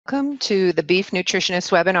welcome to the Beef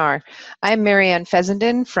Nutritionist webinar. I'm Marianne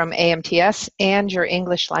Fessenden from AMTS and your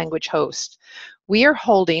English language host. We are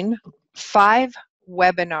holding 5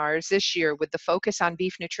 webinars this year with the focus on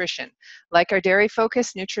beef nutrition. Like our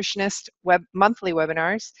dairy-focused Nutritionist monthly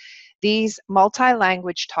webinars, these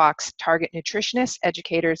multi-language talks target nutritionists,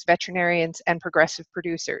 educators, veterinarians, and progressive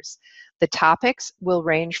producers. The topics will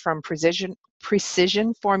range from precision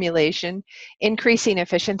formulation, increasing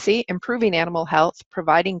efficiency, improving animal health,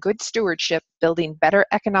 providing good stewardship, building better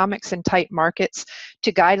economics in tight markets,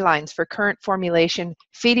 to guidelines for current formulation,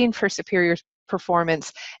 feeding for superior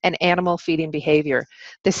performance, and animal feeding behavior.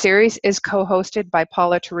 The series is co-hosted by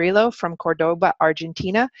Paula Torrillo from Cordoba,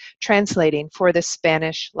 Argentina, translating for the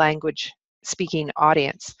Spanish language speaking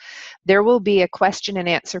audience. There will be a question and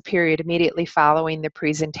answer period immediately following the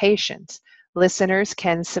presentations. Listeners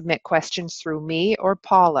can submit questions through me or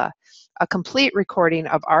Paula. A complete recording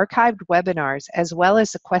of archived webinars as well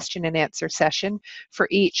as a question and answer session for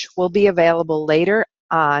each will be available later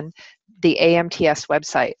on the AMTS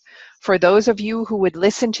website. For those of you who would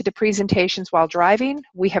listen to the presentations while driving,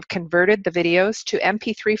 we have converted the videos to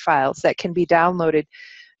MP3 files that can be downloaded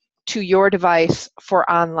to your device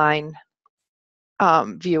for online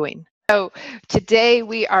viewing. So today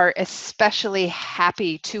we are especially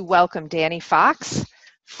happy to welcome Danny Fox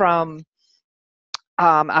from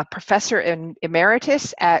a professor in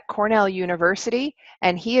Emeritus at Cornell University,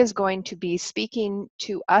 and he is going to be speaking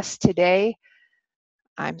to us today.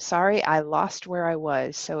 I'm sorry, I lost where I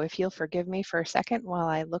was, so if you'll forgive me for a second while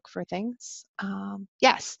I look for things.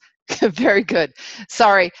 Yes, very good.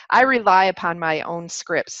 Sorry, I rely upon my own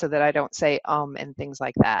scripts so that I don't say and things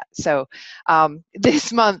like that. So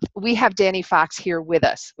this month we have Danny Fox here with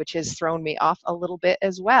us, which has thrown me off a little bit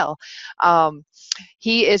as well.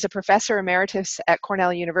 He is a professor emeritus at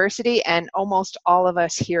Cornell University, and almost all of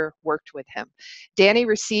us here worked with him. Danny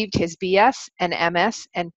received his BS and MS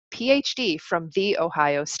and PhD from The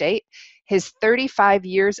Ohio State. His 35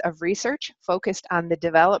 years of research focused on the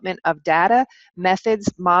development of data, methods,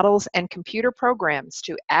 models, and computer programs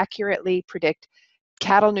to accurately predict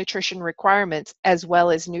cattle nutrition requirements as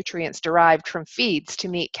well as nutrients derived from feeds to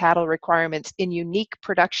meet cattle requirements in unique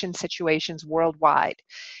production situations worldwide.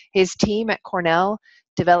 His team at Cornell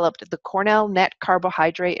developed the Cornell Net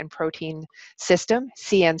Carbohydrate and Protein System,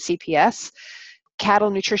 CNCPS,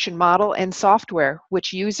 cattle nutrition model and software,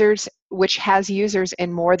 which has users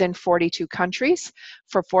in more than 42 countries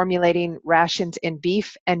for formulating rations in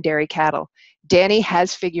beef and dairy cattle. Danny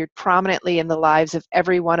has figured prominently in the lives of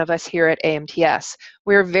every one of us here at AMTS.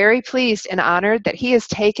 We're very pleased and honored that he has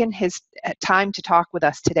taken his time to talk with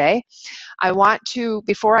us today.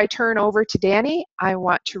 Before I turn over to Danny, I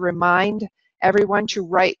want to remind everyone to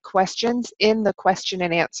write questions in the question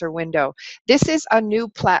and answer window. This is a new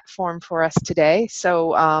platform for us today,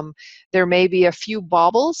 so there may be a few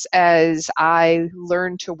bobbles as I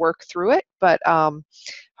learn to work through it, but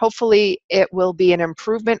hopefully it will be an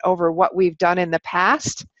improvement over what we've done in the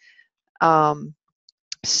past.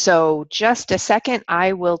 So just a second,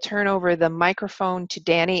 I will turn over the microphone to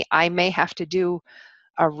Danny. I may have to do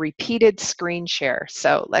a repeated screen share,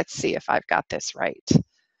 so let's see if I've got this right.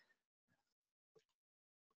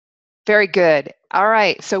 Very good. All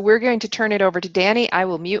right, so we're going to turn it over to Danny. I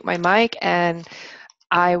will mute my mic and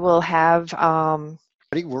I will have...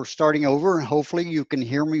 We're starting over and hopefully you can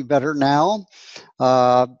hear me better now.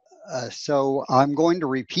 So I'm going to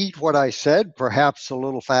repeat what I said, perhaps a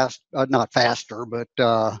little fast, not faster, but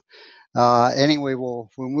anyway, we'll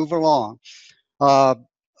move along.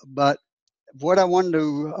 But what I wanted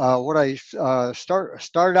to, what I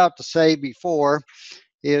started out to say before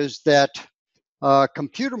is that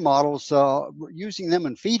computer models, using them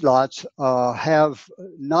in feedlots, have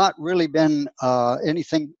not really been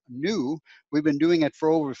anything new. We've been doing it for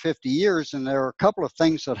over 50 years, and there are a couple of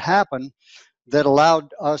things that happened that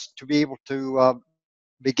allowed us to be able to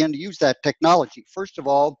begin to use that technology. First of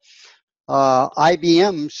all,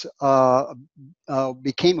 IBMs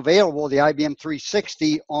became available, the IBM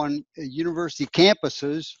 360, on university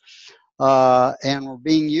campuses. And were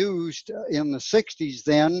being used in the 60s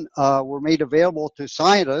then, were made available to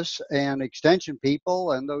scientists and extension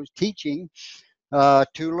people and those teaching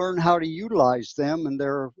to learn how to utilize them in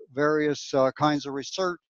their various kinds of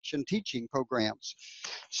research and teaching programs.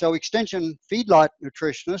 So extension feedlot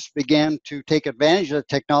nutritionists began to take advantage of the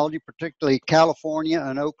technology, particularly California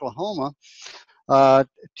and Oklahoma,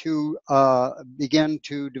 to begin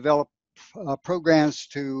to develop programs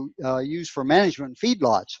to use for management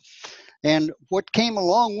feedlots. And what came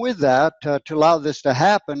along with that to allow this to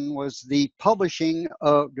happen was the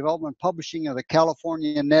development publishing of the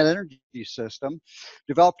California Net Energy System,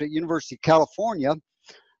 developed at University of California,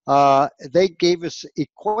 They gave us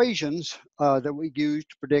equations that we used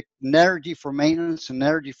to predict net energy for maintenance and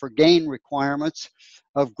energy for gain requirements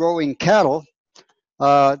of growing cattle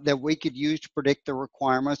that we could use to predict the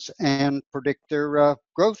requirements and predict their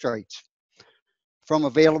growth rates from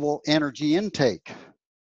available energy intake.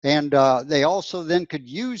 And they also then could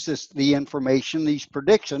use the information, these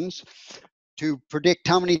predictions, to predict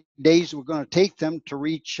how many days we're going to take them to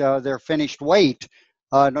reach their finished weight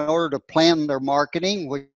in order to plan their marketing,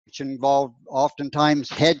 which involved oftentimes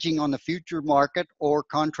hedging on the future market or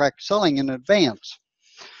contract selling in advance,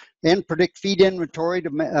 and predict feed inventory to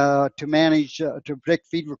manage to predict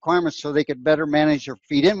feed requirements so they could better manage their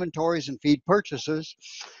feed inventories and feed purchases,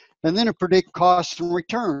 and then to predict costs and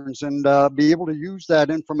returns and be able to use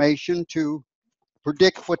that information to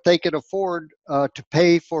predict what they could afford to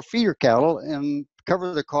pay for feeder cattle and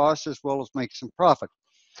cover the costs as well as make some profit.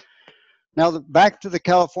 Now, back to the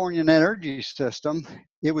Californian energy system,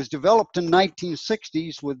 it was developed in the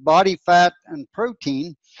 1960s with body fat and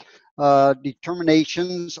protein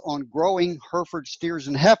determinations on growing Hereford steers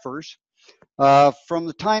and heifers. From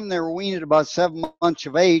the time they were weaned at about 7 months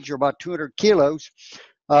of age, or about 200 kilos,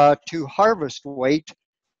 to harvest weight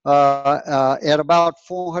at about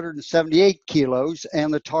 478 kilos,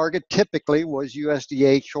 and the target typically was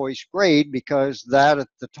USDA choice grade, because that at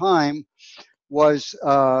the time was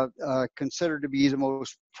considered to be the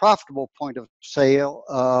most profitable point of sale,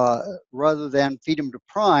 rather than feed them to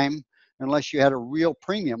prime, unless you had a real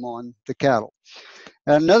premium on the cattle.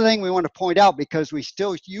 And another thing we want to point out, because we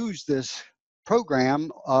still use this program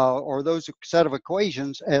or those set of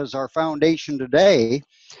equations as our foundation today,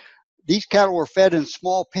 these cattle were fed in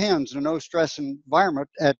small pens in a no-stress environment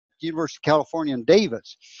at University of California in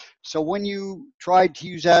Davis. So when you tried to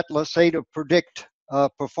use that, let's say, to predict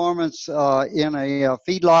performance in a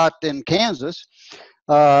feedlot in Kansas,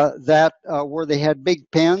 where they had big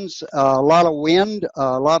pens, a lot of wind,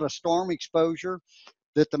 a lot of storm exposure,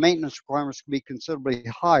 that the maintenance requirements can be considerably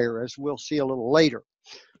higher, as we'll see a little later.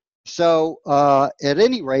 So at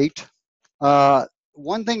any rate,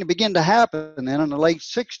 one thing that began to happen then in the late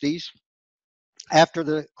 60s, after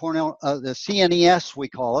the Cornell, the CNES, we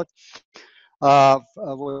call it,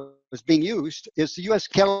 was being used, is the U.S.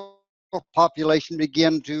 cattle population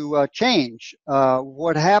began to change.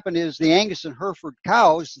 What happened is the Angus and Hereford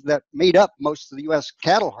cows that made up most of the U.S.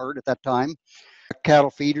 cattle herd at that time, cattle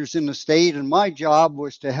feeders in the state, and my job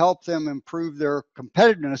was to help them improve their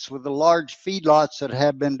competitiveness with the large feedlots that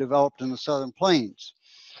had been developed in the Southern Plains.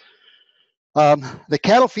 The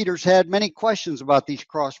cattle feeders had many questions about these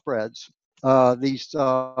crossbreds, these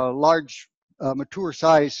large mature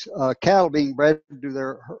size cattle being bred to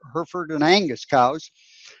their Hereford and Angus cows.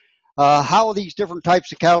 How will these different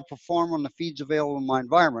types of cattle perform on the feeds available in my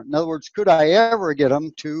environment? In other words, could I ever get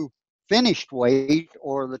them to finished weight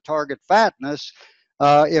or the target fatness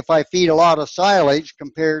if I feed a lot of silage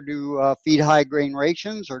compared to feed high grain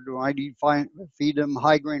rations, or do I need to feed them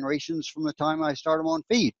high grain rations from the time I start them on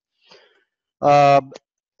feed?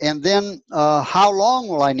 And then how long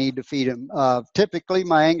will I need to feed them? Typically,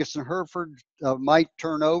 my Angus and Hereford might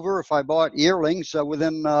turn over if I bought yearlings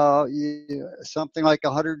within something like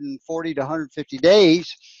 140 to 150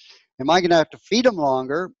 days. Am I going to have to feed them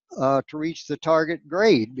longer to reach the target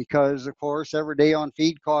grade? Because, of course, every day on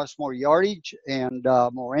feed costs more yardage and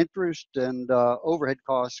more interest, and overhead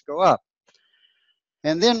costs go up.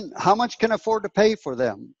 And then how much can I afford to pay for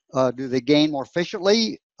them? Do they gain more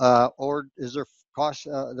efficiently, or is their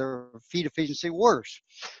feed efficiency worse?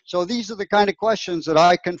 So these are the kind of questions that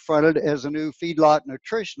I confronted as a new feedlot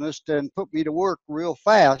nutritionist, and put me to work real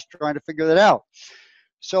fast trying to figure that out.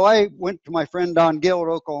 So I went to my friend Don Gill at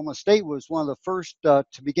Oklahoma State, was one of the first to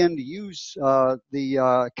begin to use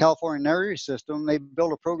the California energy system. They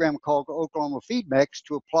built a program called Oklahoma Feed Mix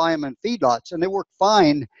to apply them in feedlots, and they work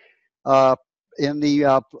fine in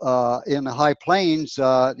the high plains,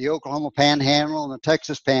 the Oklahoma Panhandle and the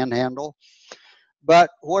Texas Panhandle.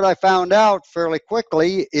 But what I found out fairly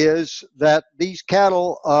quickly is that these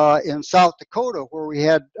cattle in South Dakota, where we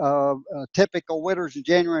had typical winters in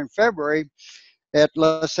January and February at,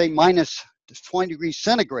 let's say, minus 20 degrees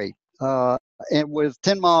centigrade, and with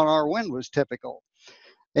 10-mile-an-hour wind was typical.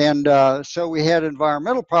 And so we had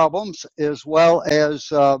environmental problems, as well as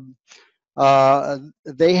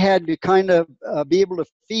they had to kind of be able to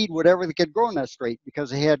feed whatever they could grow in that strait,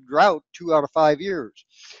 because they had drought 2 out of 5 years.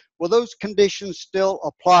 Well, those conditions still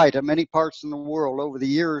apply to many parts in the world. Over the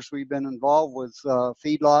years, we've been involved with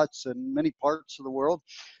feedlots in many parts of the world.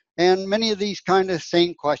 And many of these kind of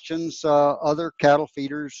same questions other cattle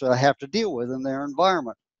feeders have to deal with in their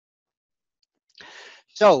environment.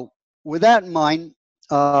 So with that in mind,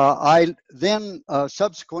 I then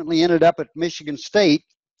subsequently ended up at Michigan State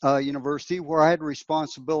University, where I had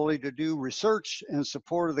responsibility to do research in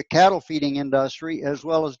support of the cattle feeding industry, as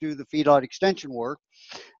well as do the feedlot extension work,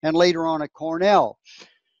 and later on at Cornell.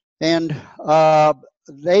 And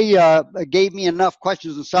they gave me enough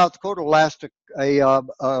questions in South Dakota to last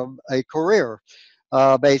a career,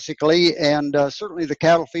 basically. And certainly the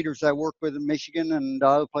cattle feeders I worked with in Michigan and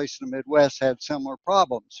other places in the Midwest had similar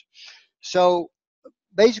problems. So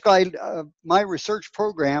basically, my research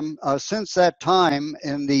program since that time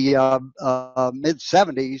in the mid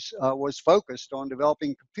 70s was focused on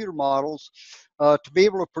developing computer models to be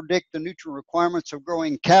able to predict the nutrient requirements of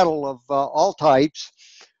growing cattle of all types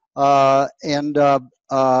and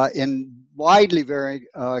in widely varying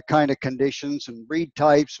kind of conditions and breed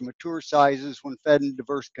types and mature sizes when fed in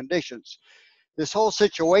diverse conditions. This whole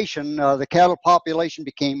situation, the cattle population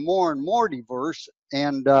became more and more diverse,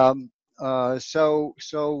 and so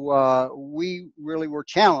we really were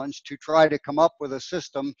challenged to try to come up with a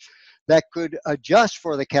system that could adjust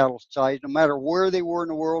for the cattle size no matter where they were in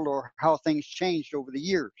the world or how things changed over the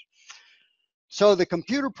years. So the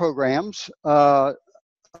computer programs,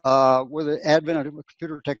 with the advent of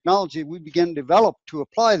computer technology, we began to develop to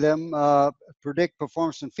apply them, predict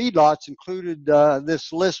performance in feedlots, included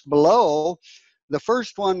this list below. The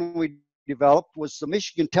first one we developed was the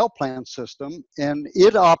Michigan Tel Plan system, and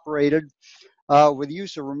it operated with the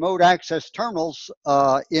use of remote access terminals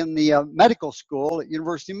in the medical school at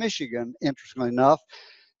University of Michigan, interestingly enough.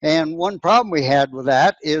 And one problem we had with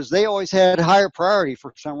that is they always had higher priority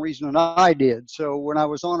for some reason than I did. So when I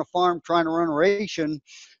was on a farm trying to run a ration,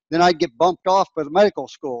 then I'd get bumped off by the medical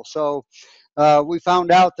school. So we found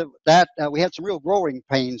out that we had some real growing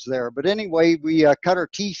pains there. But anyway, we cut our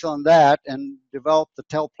teeth on that and developed the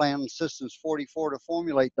Tel Plan Systems 44 to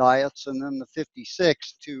formulate diets, and then the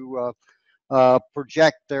 56 to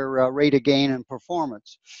project their rate of gain and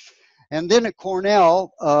performance. And then at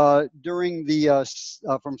Cornell, during the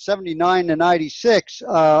from 79 to 96,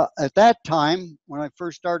 at that time, when I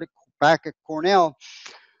first started back at Cornell,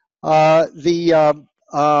 the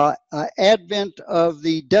advent of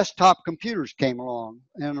the desktop computers came along.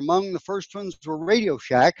 And among the first ones were Radio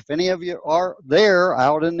Shack. If any of you are there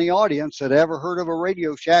out in the audience that ever heard of a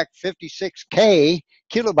Radio Shack 56K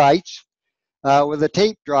kilobytes with a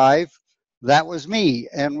tape drive, that was me.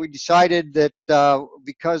 And we decided that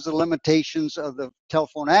because of the limitations of the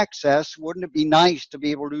telephone access, wouldn't it be nice to be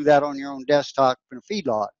able to do that on your own desktop in a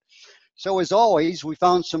feedlot? So as always, we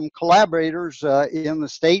found some collaborators in the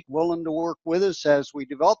state willing to work with us as we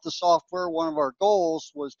developed the software. One of our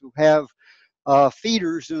goals was to have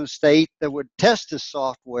feeders in the state that would test this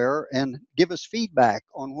software and give us feedback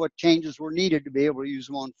on what changes were needed to be able to use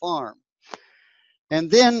them on farm. And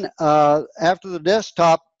then after the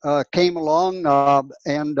desktop came along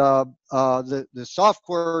and the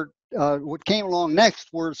software, what came along next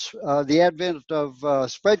was the advent of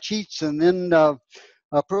spreadsheets, and then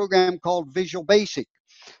a program called Visual Basic,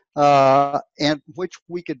 and which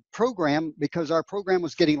we could program because our program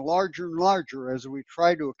was getting larger and larger as we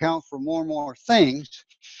tried to account for more and more things.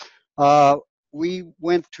 We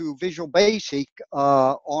went to Visual Basic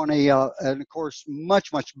on and of course,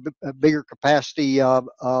 much bigger capacity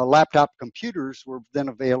laptop computers were then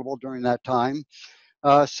available during that time.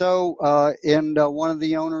 And one of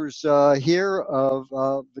the owners here of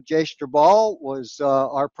Vajesh Durbal was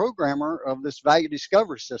our programmer of this value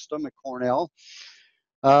discovery system at Cornell.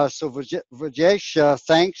 So Vajesh,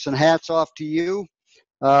 thanks and hats off to you.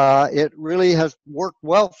 It really has worked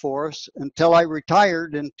well for us until I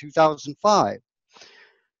retired in 2005.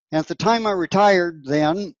 At the time I retired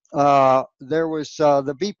then, there was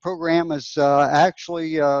the BEAP program is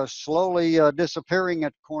actually slowly disappearing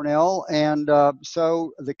at Cornell, and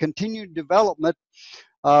so the continued development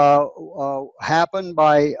happened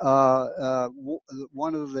by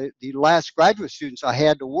one of the last graduate students I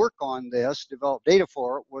had to work on this, develop data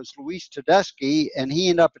for it, was Luis Tedeschi, and he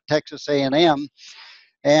ended up at Texas A&M.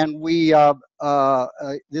 And we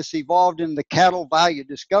this evolved in the cattle value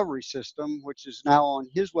discovery system, which is now on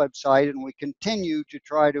his website, and we continue to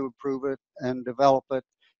try to improve it and develop it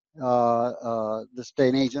this day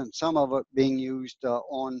and age, and some of it being used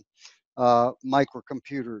on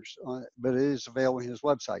microcomputers, but it is available on his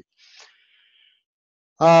website.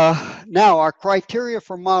 Now, our criteria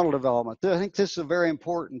for model development. I think this is a very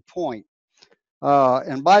important point.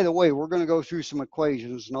 And by the way, we're going to go through some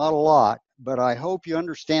equations, not a lot, but I hope you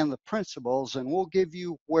understand the principles, and we'll give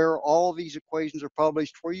you where all these equations are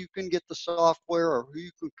published, where you can get the software or who you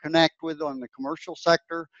can connect with on the commercial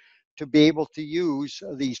sector to be able to use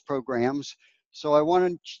these programs So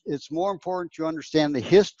it's more important you understand the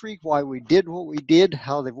history, why we did what we did,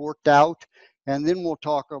 how they've worked out, and then we'll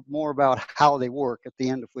talk more about how they work at the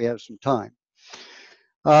end if we have some time.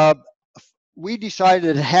 We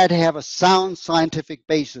decided it had to have a sound scientific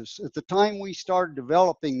basis. At the time we started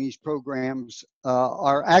developing these programs,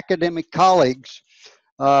 our academic colleagues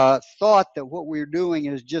thought that what we were doing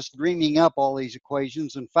is just dreaming up all these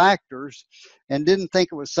equations and factors and didn't think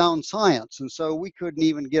it was sound science. And so we couldn't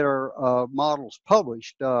even get our models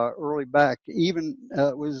published early back, even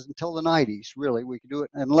it was until the 90s, really, we could do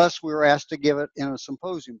it unless we were asked to give it in a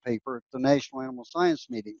symposium paper at the National Animal Science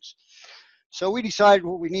meetings. So we decided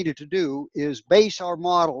what we needed to do is base our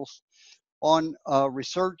models on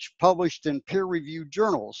research published in peer-reviewed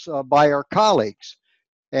journals by our colleagues.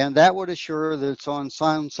 And that would assure that it's on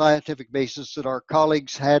sound scientific basis that our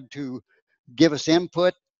colleagues had to give us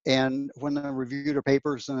input and when they reviewed our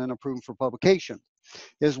papers and then approve for publication.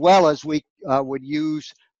 As well as we would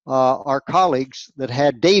use our colleagues that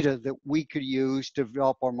had data that we could use to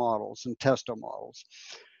develop our models and test our models.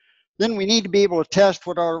 Then we need to be able to test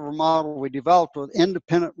whatever model we developed with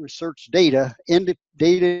independent research data,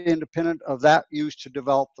 data independent of that used to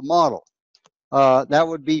develop the model. That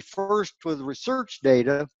would be first with research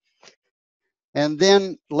data, and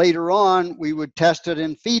then later on we would test it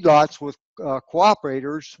in feedlots with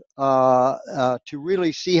cooperators to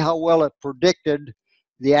really see how well it predicted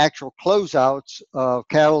the actual closeouts of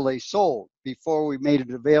cattle they sold before we made it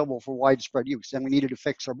available for widespread use. And we needed to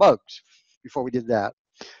fix our bugs before we did that.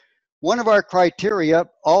 One of our criteria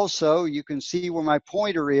also, you can see where my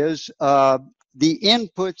pointer is, the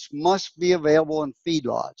inputs must be available in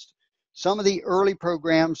feedlots. Some of the early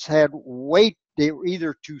programs had they were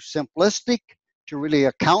either too simplistic to really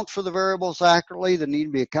account for the variables accurately that need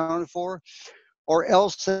to be accounted for, or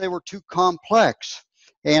else they were too complex.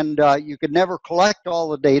 And you could never collect all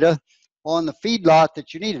the data on the feedlot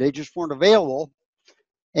that you needed. They just weren't available.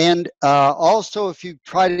 And also, if you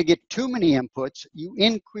try to get too many inputs, you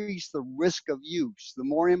increase the risk of use. The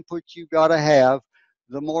more inputs you got to have,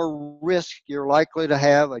 the more risk you're likely to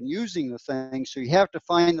have in using the thing. So you have to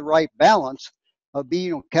find the right balance of being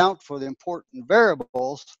able to account for the important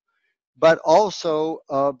variables, but also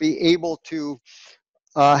be able to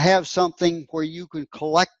have something where you can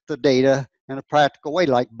collect the data in a practical way,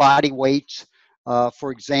 like body weights,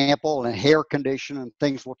 for example, and hair condition and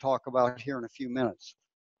things we'll talk about here in a few minutes.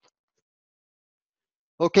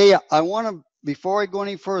 Okay, I want to, before I go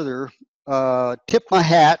any further, tip my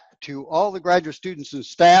hat to all the graduate students and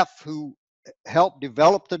staff who helped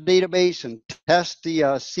develop the database and test the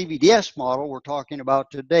CVDS model we're talking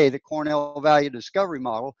about today, the Cornell Value Discovery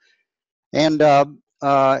Model. And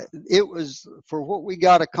it was, for what we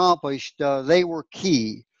got accomplished, they were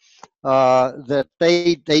key. That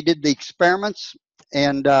they did the experiments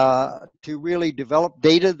and to really develop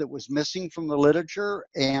data that was missing from the literature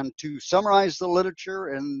and to summarize the literature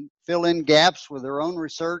and fill in gaps with their own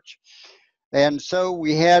research. And so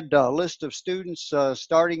we had a list of students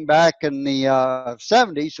starting back in the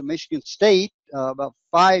 70s at Michigan State, about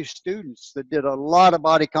 5 students that did a lot of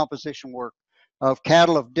body composition work of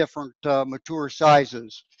cattle of different mature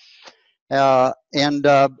sizes. And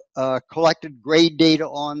collected grade data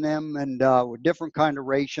on them and with different kind of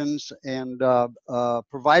rations, and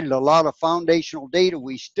provided a lot of foundational data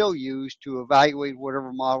we still use to evaluate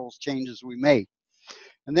whatever models changes we make.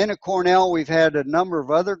 And then at Cornell, we've had a number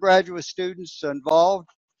of other graduate students involved,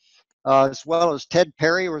 as well as Ted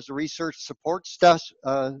Perry was the research support staff.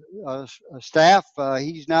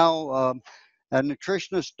 He's now a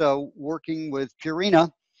nutritionist working with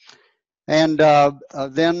Purina. And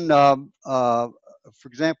then, for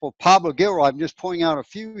example, Pablo Gilroy, I'm just pointing out a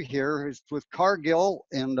few here, is with Cargill,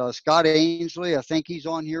 and Scott Ainsley, I think he's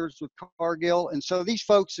on here, is with Cargill. And so these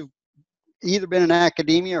folks have either been in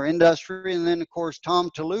academia or industry. And then, of course, Tom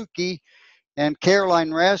Taluki and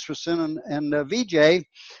Caroline Rasmussen and VJ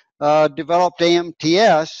developed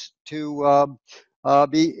AMTS to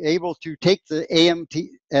be able to take the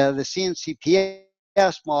the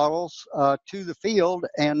CNCPS models to the field,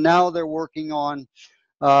 and now they're working on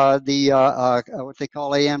what they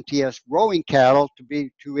call AMTS growing cattle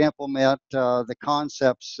to implement the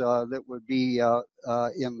concepts that would be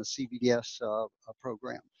in the CVDS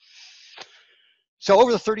program. So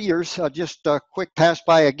over the 30 years, just a quick pass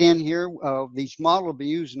by again here, these models will be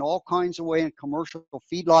used in all kinds of ways in commercial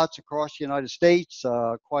feedlots across the United States,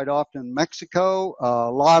 quite often in Mexico,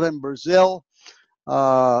 a lot in Brazil,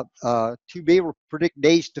 to be able to predict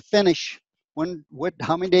days to finish,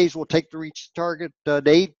 how many days will take to reach target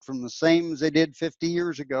date from the same as they did 50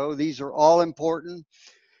 years ago. These are all important.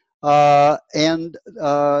 The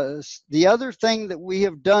other thing that we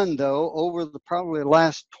have done, though, over the probably the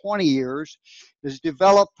last 20 years, is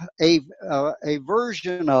develop a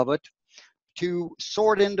version of it to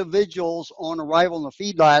sort individuals on arrival in the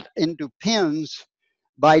feedlot into pens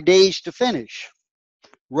by days to finish,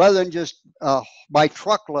 rather than just by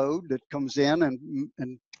truckload that comes in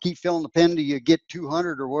and keep filling the pen till you get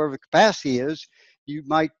 200 or whatever the capacity is. You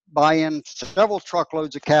might buy in several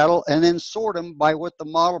truckloads of cattle and then sort them by what the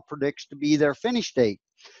model predicts to be their finish date,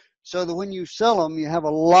 so that when you sell them, you have a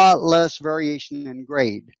lot less variation in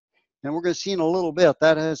grade. And we're going to see in a little bit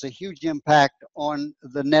that has a huge impact on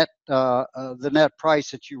the net price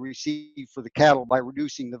that you receive for the cattle by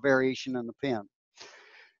reducing the variation in the pen.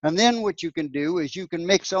 And then what you can do is you can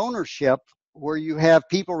mix ownership, where you have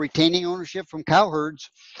people retaining ownership from cow herds.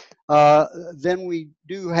 Then we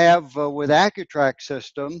do have with AccuTrack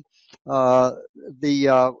system, that's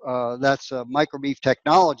Microbeef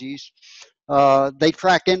Technologies. They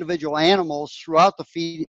track individual animals throughout the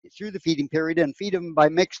feeding period and feed them by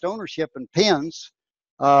mixed ownership in pens.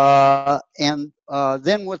 Then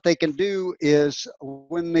what they can do is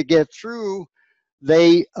when they get through,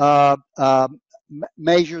 they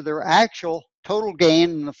measure their actual total gain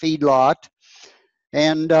in the feedlot,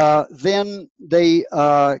 and then they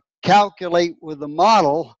calculate with the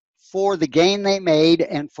model for the gain they made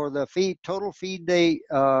and for the total feed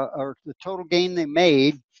or the total gain they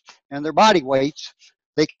made and their body weights.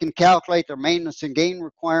 They can calculate their maintenance and gain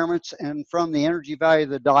requirements, and from the energy value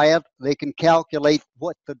of the diet, they can calculate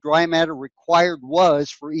what the dry matter required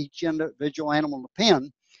was for each individual animal in the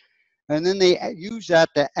pen. And then they use that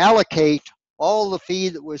to allocate all the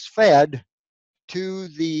feed that was fed to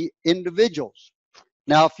the individuals.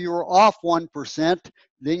 Now, if you were off 1%,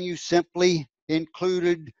 then you simply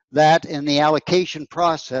included that in the allocation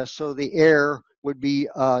process, so the error would be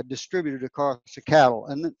distributed across the cattle.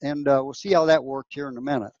 And we'll see how that worked here in a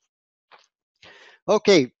minute.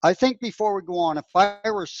 Okay, I think before we go on, if I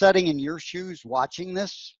were sitting in your shoes watching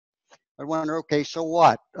this, I wonder, okay, so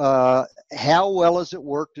what? How well has it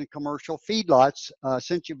worked in commercial feedlots?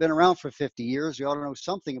 Since you've been around for 50 years, you ought to know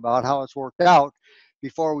something about how it's worked out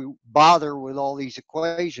before we bother with all these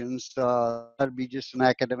equations. That'd be just an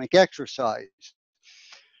academic exercise.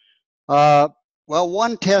 Well,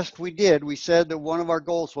 one test we did, we said that one of our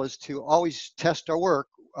goals was to always test our work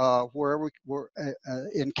wherever we were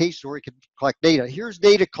in cases where we could collect data. Here's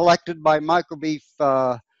data collected by Microbeef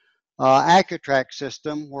AccuTrack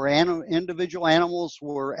system, where individual animals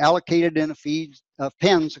were allocated in a feed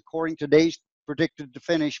pens according to days predicted to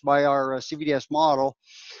finish by our CVDS model.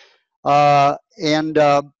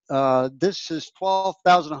 This is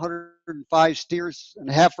 12,105 steers and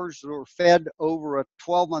heifers that were fed over a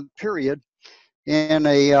 12-month period in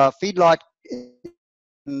a feedlot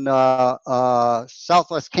in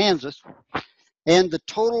southwest Kansas. And the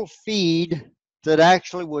total feed that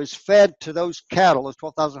actually was fed to those cattle, those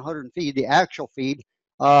 12,100 feed, the actual feed,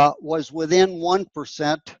 was within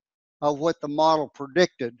 1% of what the model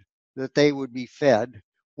predicted that they would be fed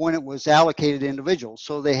when it was allocated to individuals.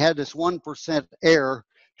 So they had this 1% error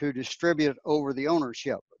to distribute over the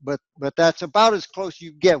ownership. But that's about as close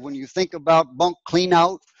you get when you think about bunk clean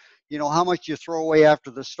out, you know, how much you throw away after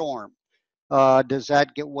the storm. Does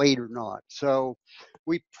that get weighed or not? So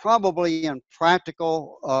we probably in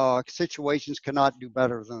practical situations cannot do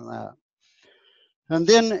better than that. And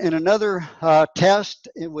then in another test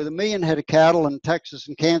with 1 million head of cattle in Texas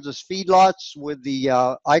and Kansas feedlots with the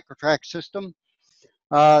AccuTrack system,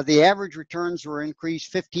 the average returns were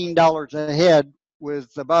increased $15 a head with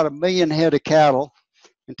about 1 million head of cattle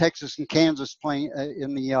in Texas and Kansas,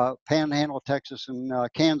 in the Panhandle of Texas and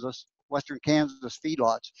Kansas, Western Kansas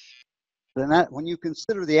feedlots. And that, when you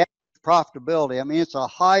consider the profitability, I mean, it's a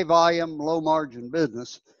high volume, low margin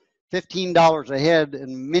business. $15 a head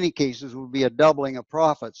in many cases would be a doubling of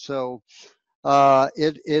profit. So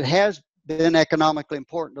it has been economically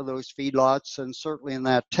important to those feedlots, and certainly in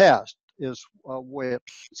that test is with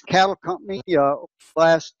cattle company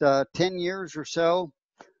last 10 years or so.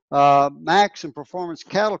 Max and Performance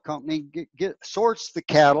Cattle Company sorts the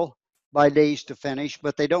cattle by days to finish,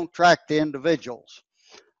 but they don't track the individuals.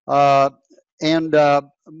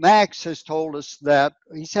 Max has told us that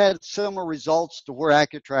he's had similar results to where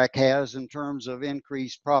AccuTrack has in terms of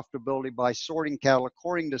increased profitability by sorting cattle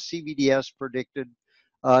according to CVDS predicted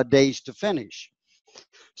days to finish.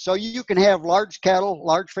 So you can have large cattle,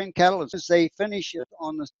 large frame cattle, as they finish it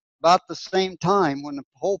on about the same time when the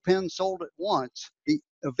whole pen sold at once. The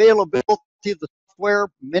availability of the software,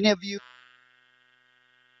 many of you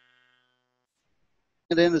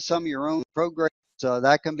get into some of your own programs,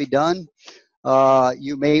 that can be done.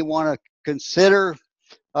 You may want to consider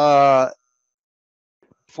Uh,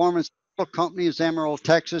 Performance company is Amarillo,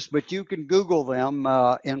 Texas, but you can Google them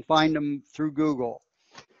and find them through Google.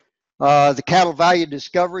 The cattle value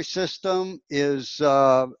discovery system is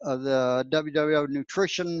the WWO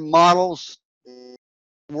nutrition models,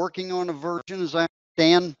 working on a version as I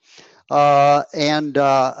understand,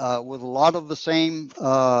 with a lot of the same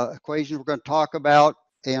equations we're going to talk about.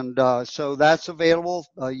 And so that's available.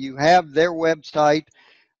 You have their website.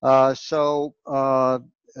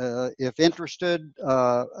 If interested,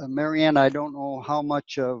 Marianne, I don't know how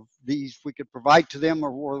much of these we could provide to them,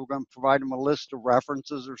 or we're going to provide them a list of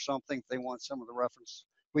references or something. If they want some of the reference,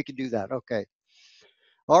 we could do that. Okay.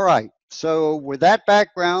 All right. So with that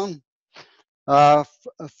background,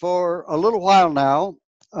 for a little while now,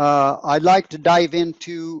 I'd like to dive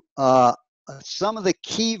into some of the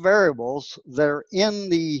key variables that are in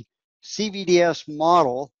the CVDS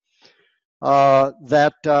model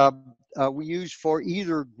that we use for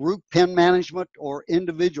either group pen management or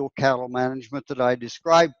individual cattle management that I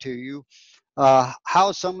described to you.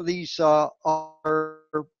 How some of these are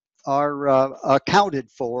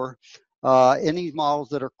accounted for in these models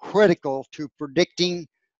that are critical to predicting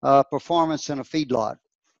performance in a feedlot.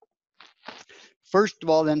 First of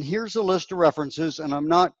all, then here's a list of references, and I'm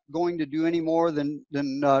not going to do any more than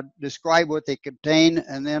describe what they contain,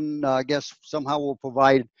 and then I guess somehow we'll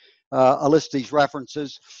provide a list of these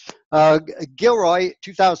references. Gilroy,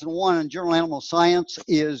 2001, in Journal Animal Science,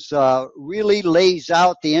 really lays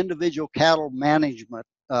out the individual cattle management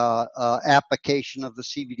application of the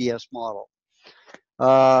CVDS model.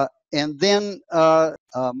 And then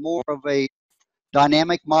more of a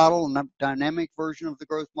dynamic model and a dynamic version of the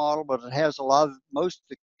growth model, but it has a lot of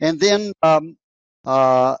and then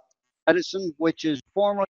medicine, which is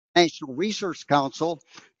formerly National Research Council,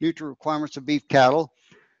 Nutrient Requirements of Beef Cattle,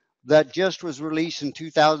 that just was released in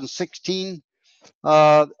 2016.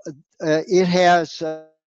 It has the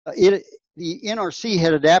NRC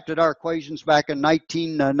had adapted our equations back in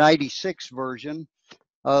 1996 version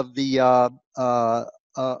of the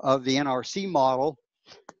NRC model.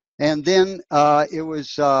 And then it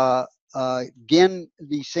was, again,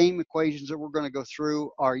 the same equations that we're going to go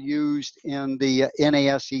through are used in the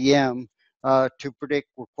NASEM to predict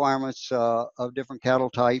requirements of different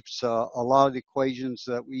cattle types. A lot of the equations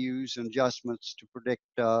that we use and adjustments to predict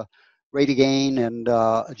rate of gain and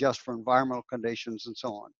adjust for environmental conditions and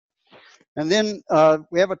so on. And then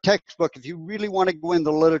we have a textbook. If you really want to go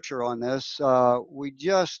into the literature on this, we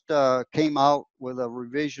just came out with a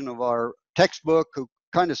revision of our textbook, who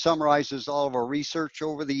kind of summarizes all of our research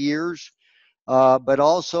over the years, but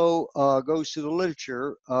also goes to the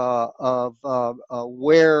literature of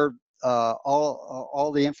where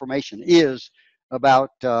all the information is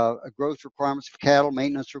about growth requirements for cattle,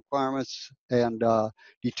 maintenance requirements, and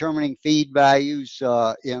determining feed values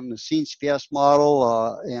in the CNCPS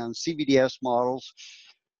model and CVDS models.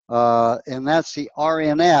 And that's the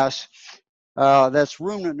RNS. That's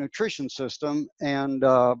ruminant nutrition system, and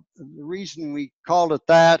the reason we called it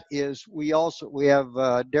that is we have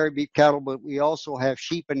dairy beef cattle, but we also have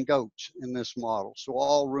sheep and goats in this model. So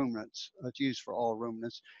all ruminants. It's used for all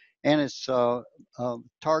ruminants, and its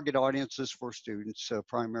target audiences for students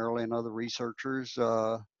primarily and other researchers.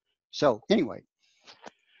 So anyway,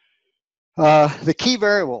 the key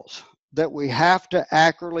variables that we have to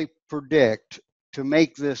accurately predict to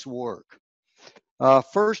make this work.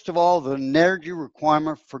 First of all, the energy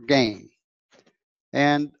requirement for gain.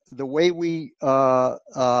 And the way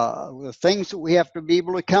the things that we have to be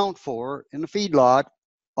able to account for in the feedlot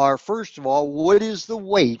are, first of all, what is the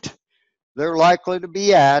weight they're likely to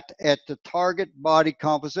be at the target body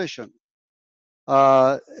composition.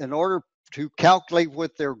 In order to calculate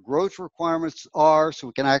what their growth requirements are, so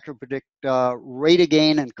we can accurately predict rate of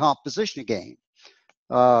gain and composition of gain.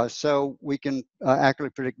 So we can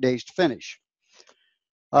accurately predict days to finish.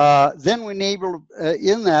 Then we need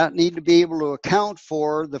to be able to account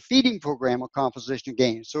for the feeding program of composition of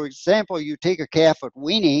gain. So, example, you take a calf at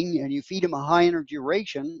weaning and you feed him a high energy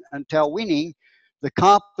ration until weaning, the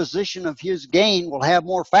composition of his gain will have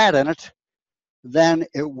more fat in it than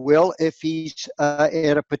it will if he's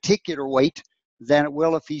at a particular weight than it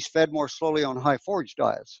will if he's fed more slowly on high forage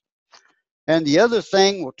diets. And the other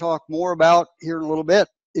thing we'll talk more about here in a little bit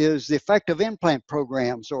is the effect of implant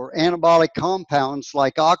programs or anabolic compounds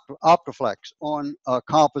like Optiflex on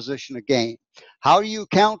composition of gain. How do you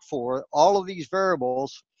account for all of these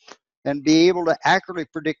variables and be able to accurately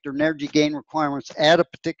predict their energy gain requirements at a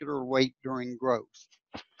particular weight during growth?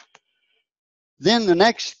 Then the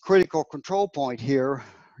next critical control point here,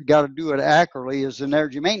 you got to do it accurately, is an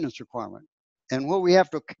energy maintenance requirement. And what we have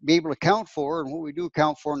to be able to account for, and what we do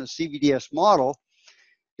account for in the CVDS model,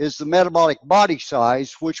 is the metabolic body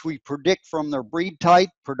size, which we predict from their breed type,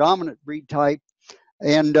 predominant breed type,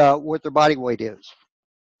 and what their body weight is.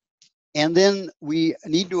 And then we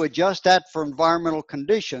need to adjust that for environmental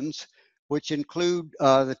conditions, which include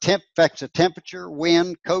the effects of temperature,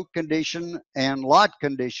 wind, coat condition, and lot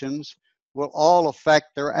conditions will all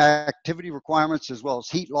affect their activity requirements, as well as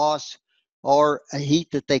heat loss or a heat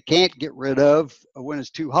that they can't get rid of when it's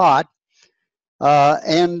too hot.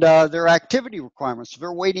 And their activity requirements. If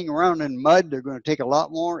they're waiting around in mud, they're going to take a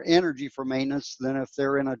lot more energy for maintenance than if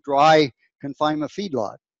they're in a dry confinement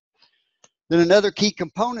feedlot. Then another key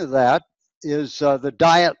component of that is the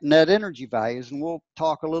diet net energy values, and we'll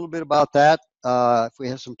talk a little bit about that if we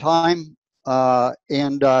have some time.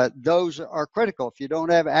 Those are critical. If you don't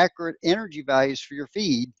have accurate energy values for your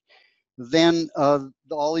feed, then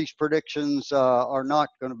all these predictions are not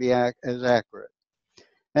going to be as accurate.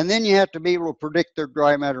 And then you have to be able to predict their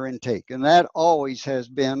dry matter intake, and that always has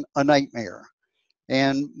been a nightmare.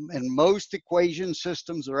 And most equation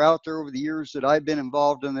systems that are out there over the years that I've been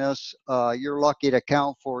involved in this, you're lucky to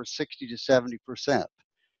account for 60 to 70%.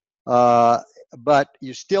 But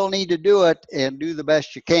you still need to do it and do the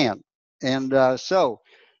best you can. And so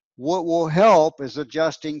what will help is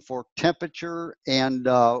adjusting for temperature and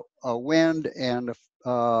wind and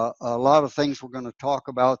a lot of things we're going to talk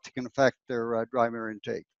about that can affect their dry matter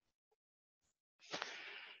intake.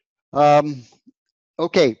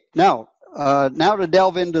 Okay, now to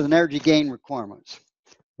delve into the energy gain requirements.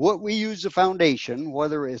 What we use the foundation,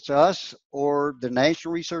 whether it's us or the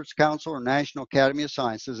National Research Council or National Academy of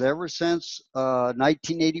Sciences, ever since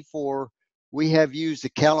 1984, we have used the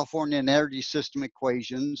California Energy System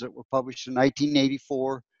equations that were published in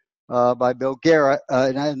 1984 by Bill Garrett,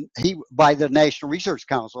 by the National Research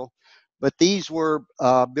Council. But these were,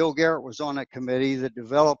 Bill Garrett was on that committee that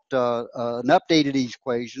developed and updated these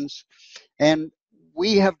equations. And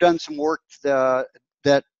we have done some work that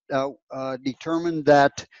determined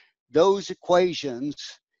that those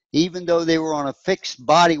equations, even though they were on a fixed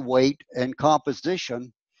body weight and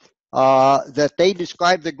composition, that they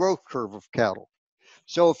describe the growth curve of cattle.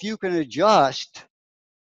 So if you can adjust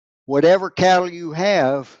whatever cattle you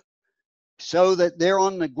have so that they're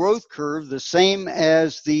on the growth curve the same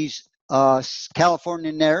as these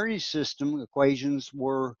California Energy System equations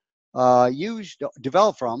were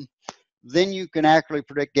developed from, then you can accurately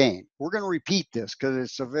predict gain. We're going to repeat this because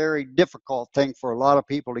it's a very difficult thing for a lot of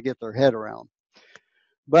people to get their head around.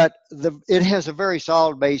 But it has a very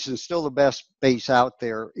solid base, and still the best base out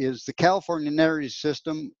there is the California Energy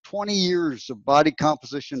System. 20 years of body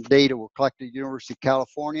composition data were collected at the University of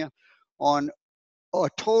California on a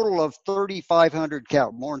total of 3,500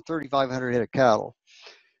 cattle, more than 3,500 head of cattle.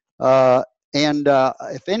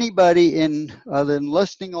 If anybody in the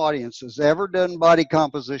listening audience has ever done body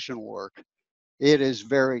composition work, it is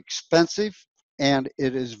very expensive and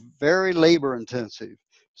it is very labor intensive.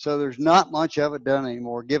 So there's not much of it done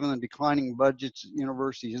anymore, given the declining budgets at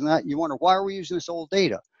universities. And that you wonder, why are we using this old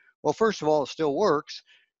data? Well, first of all, it still works.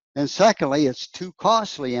 And secondly, it's too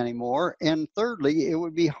costly anymore. And thirdly, it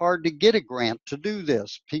would be hard to get a grant to do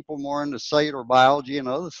this. People more into cellular biology and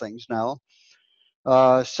other things now.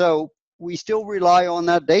 So we still rely on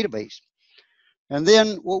that database. And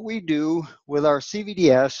then what we do with our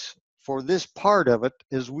CVDS for this part of it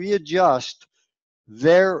is we adjust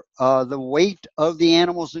the weight of the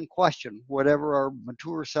animals in question, whatever our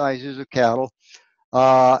mature size is of cattle,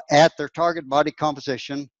 at their target body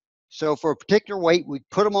composition. So for a particular weight, we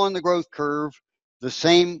put them on the growth curve, the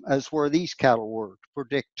same as where these cattle were, to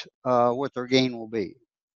predict what their gain will be.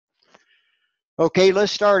 Okay,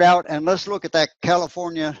 let's start out and let's look at that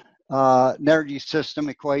California Energy System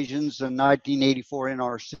equations in 1984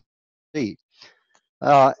 NRC.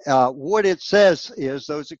 What it says is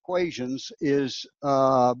those equations is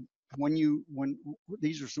when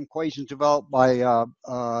these are some equations developed by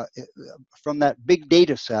from that big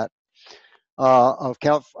data set of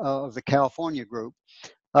the California group.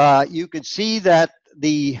 You could see that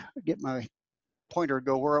get my pointer to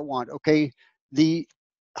go where I want. Okay, the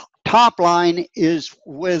top line is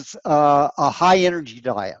with a high energy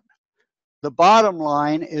diet. The bottom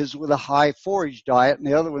line is with a high forage diet, and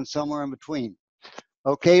the other one somewhere in between.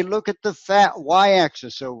 Okay, look at the fat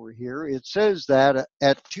y-axis over here. It says that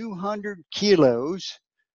at 200 kilos,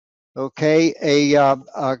 okay, a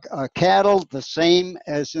cattle the same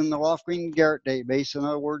as in the Lofgren-Garrett database. In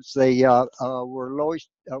other words, they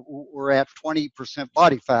were at 20%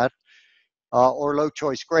 body fat or low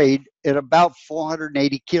choice grade at about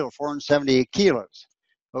 480 kilos, 478 kilos.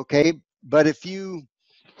 Okay, but if you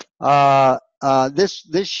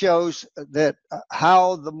this shows that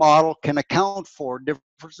how the model can account for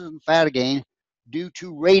differences in fat gain due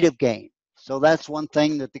to rate of gain. So that's one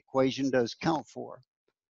thing that the equation does count for.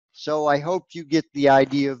 So I hope you get the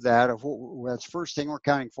idea of that, of what that's first thing we're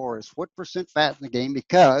counting for is what percent fat in the game,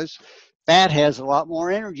 because fat has a lot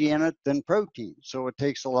more energy in it than protein. So it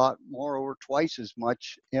takes a lot more, over twice as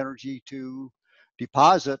much energy to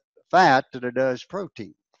deposit fat than it does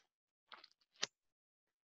protein.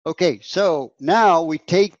 Okay, so now we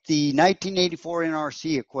take the 1984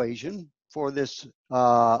 NRC equation for this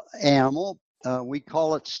animal. We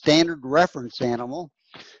call it standard reference animal.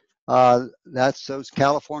 That's those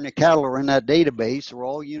California cattle are in that database. They're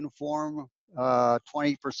all uniform,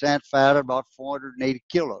 20% fat, about 480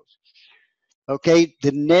 kilos. Okay,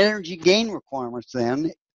 the net energy gain requirements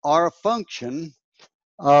then are a function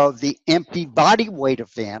of the empty body weight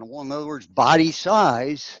of the animal. In other words, body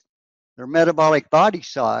size, their metabolic body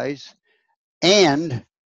size, and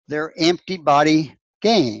their empty body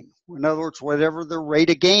gain. In other words, whatever the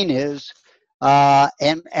rate of gain is,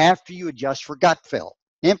 and after you adjust for gut fill.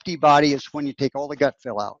 Empty body is when you take all the gut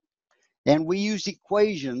fill out. And we use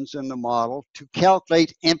equations in the model to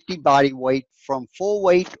calculate empty body weight from full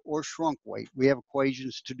weight or shrunk weight. We have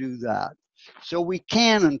equations to do that. So we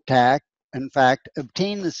can, in fact,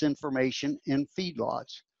 obtain this information in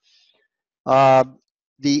feedlots. Then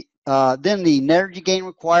the energy gain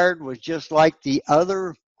required was just like the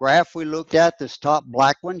other graph we looked at. This top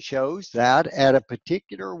black one shows that at a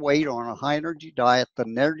particular weight on a high energy diet, the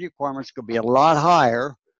energy requirements could be a lot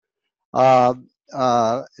higher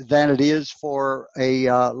than it is for a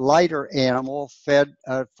lighter animal fed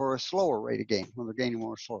for a slower rate of gain, when they're gaining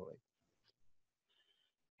more slowly.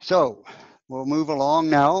 So we'll move along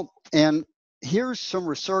now. And here's some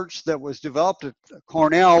research that was developed at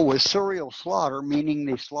Cornell with serial slaughter, meaning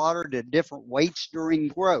they slaughtered at different weights during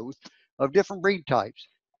growth of different breed types: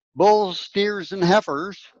 bulls, steers, and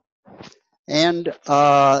heifers, and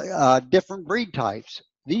different breed types.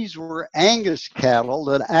 These were Angus cattle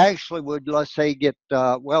that actually would, let's say, get,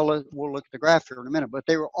 well, we'll look at the graph here in a minute, but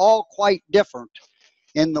they were all quite different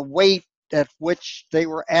in the weight at which they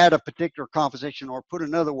were at a particular composition, or put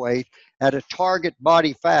another way, at a target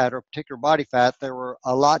body fat or particular body fat, they were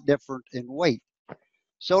a lot different in weight.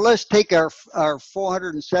 So let's take our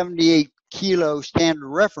 478 kilo standard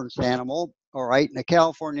reference animal, all right, in the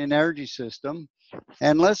California energy system,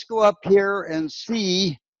 and let's go up here and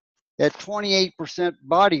see at 28%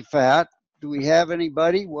 body fat. Do we have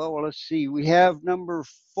anybody? Well, let's see. We have number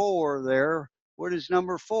 4 there. What is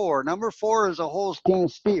number 4? Number 4 is a Holstein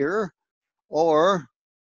steer, or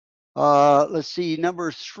let's see,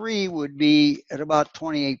 number 3 would be at about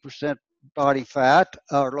 28% body fat,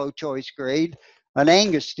 or low choice grade, an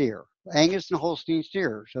Angus steer. Angus and Holstein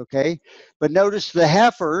steers, okay? But notice the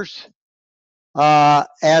heifers wait,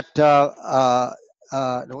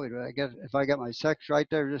 I guess if I got my sex right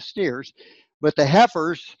there, the steers, but the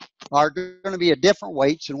heifers are going to be at different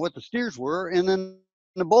weights than what the steers were, and then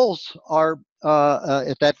the bulls are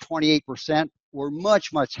at that 28% were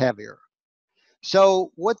much, much heavier.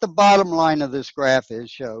 So what the bottom line of this graph is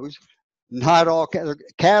shows not all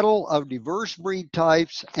cattle of diverse breed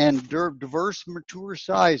types and diverse mature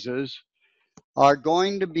sizes are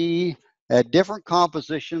going to be at different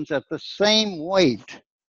compositions at the same weight,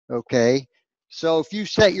 okay? So if you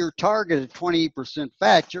set your target at 28%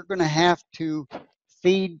 fat, you're going to have to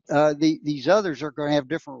feed, these others are going to have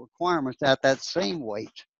different requirements at that same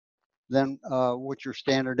weight than what your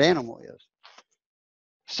standard animal is.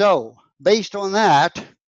 So based on that,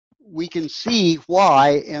 we can see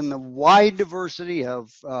why in the wide diversity of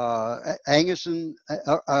Angus and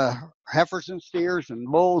heifers and steers and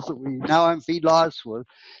bulls that we now have feedlots with,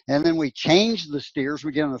 and then we change the steers,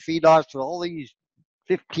 we get them the feedlots with all these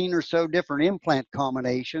 15 or so different implant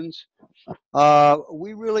combinations,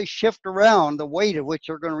 we really shift around the weight at which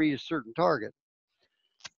they're going to reach a certain target.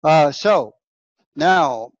 So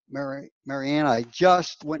now, Marianne, I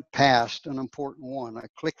just went past an important one. I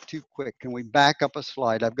clicked too quick. Can we back up a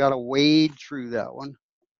slide? I've got to wade through that one.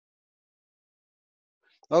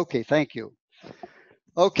 Okay, thank you.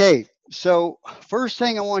 Okay, so first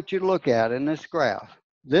thing I want you to look at in this graph,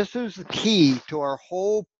 this is the key to our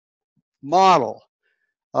whole model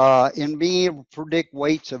in being able to predict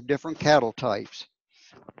weights of different cattle types.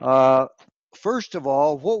 First of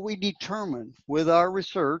all, what we determined with our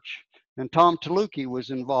research, and Tom Taluki was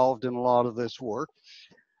involved in a lot of this work,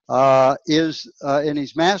 is in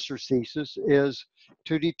his master's thesis, is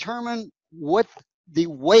to determine what the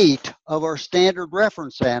weight of our standard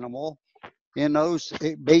reference animal in those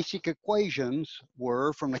basic equations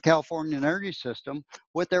were from the California energy system,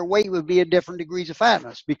 what their weight would be at different degrees of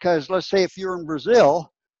fatness. Because let's say if you're in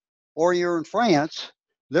Brazil or you're in France,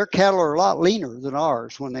 their cattle are a lot leaner than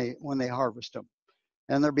ours when they harvest them,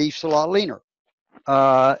 and their beef's a lot leaner.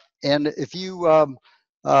 And if you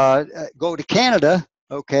go to Canada,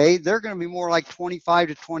 okay, they're going to be more like 25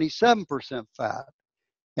 to 27% fat.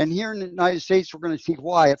 And here in the United States, we're going to see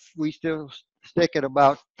why. If we still stick at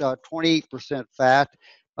about 28% fat,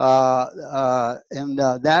 that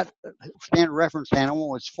standard reference animal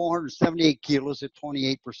was 478 kilos at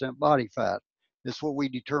 28% body fat. That's what we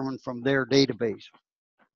determined from their database.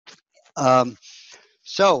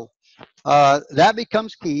 So that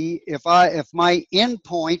becomes key. If my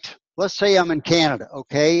endpoint, let's say I'm in Canada,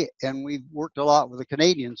 okay, and we've worked a lot with the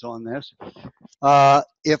Canadians on this.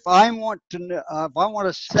 If I want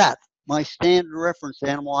to set my standard reference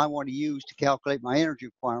animal I want to use to calculate my energy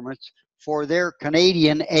requirements for their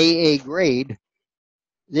Canadian AA grade,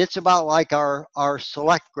 it's about like our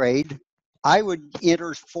select grade. I would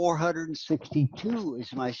enter 462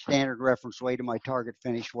 as my standard reference weight and my target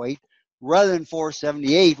finish weight, rather than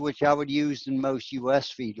 478, which I would use in most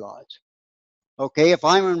US feedlots. Okay, if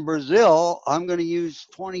I'm in Brazil, I'm going to use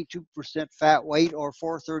 22% fat weight, or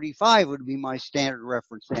 435 would be my standard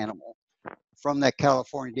reference animal from that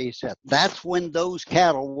California data set. That's when those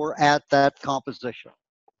cattle were at that composition.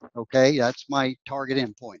 Okay, that's my target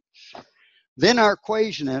endpoint. Then our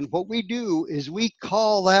equation, and what we do is we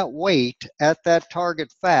call that weight at that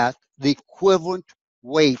target fat the equivalent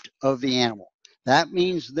weight of the animal. That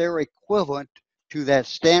means they're equivalent to that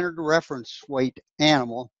standard reference weight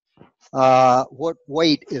animal. What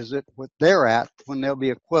weight is it what they're at when they'll be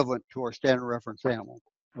equivalent to our standard reference animal?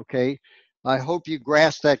 Okay, I hope you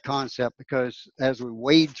grasp that concept, because as we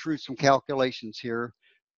wade through some calculations here,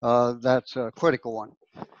 that's a critical one.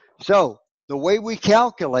 So the way we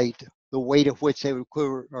calculate the weight at which they would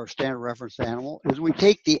equivalent our standard reference animal is we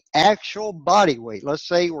take the actual body weight. Let's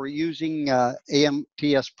say we're using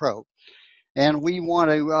AMTS Pro, and we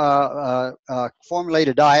want to formulate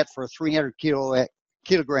a diet for a 300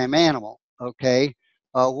 kilogram animal. Okay,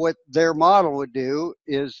 what their model would do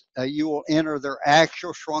is you will enter their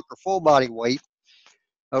actual shrunk or full body weight.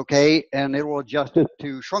 Okay, and it will adjust it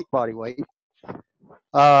to shrunk body weight.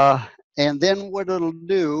 And then what it'll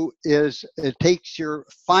do is it takes your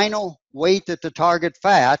final weight at the target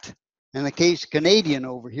fat. In the case Canadian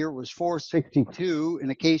over here was 462. In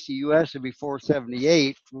the case of US, it'd be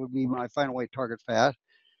 478 would be my final weight target fat.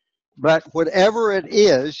 But whatever it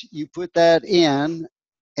is, you put that in,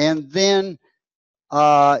 and then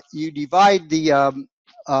you divide the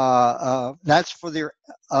that's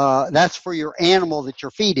for your animal that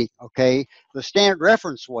you're feeding. Okay, the standard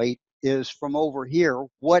reference weight is from over here.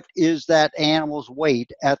 What is that animal's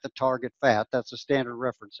weight at the target fat? That's a standard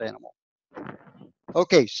reference animal.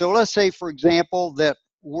 Okay, so let's say, for example, that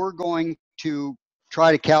we're going to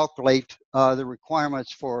try to calculate the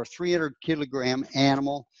requirements for a 300 kilogram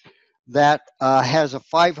animal that has a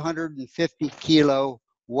 550 kilo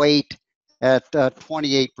weight at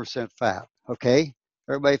 28% fat. Okay,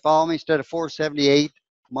 everybody follow me? Instead of 478,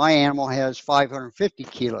 my animal has 550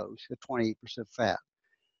 kilos at 28% fat.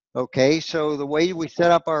 Okay, so the way we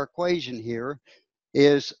set up our equation here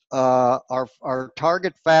is our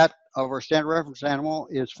target fat of our standard reference animal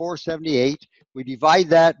is 478. We divide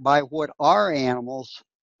that by what our animal's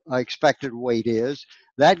expected weight is.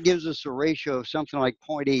 That gives us a ratio of something like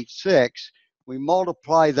 0.86. We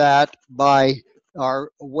multiply that by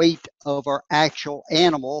our weight of our actual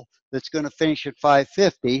animal that's going to finish at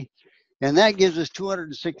 550, and that gives us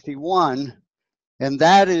 261, and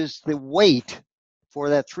that is the weight for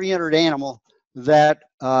that 300 animal that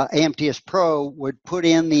AMTS Pro would put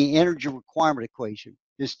in the energy requirement equation,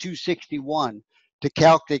 is 261, to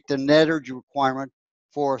calculate the net energy requirement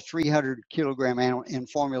for a 300 kilogram animal in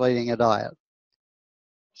formulating a diet.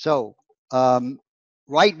 So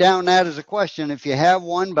write down that as a question if you have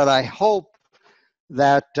one, but I hope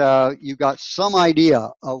that you got some idea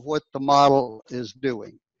of what the model is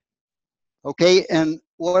doing. Okay, and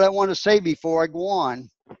what I want to say before I go on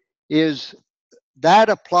is that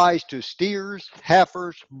applies to steers,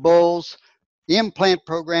 heifers, bulls, implant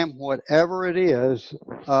program, whatever it is,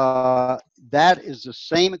 that is the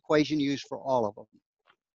same equation used for all of them.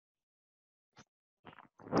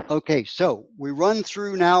 Okay, so we run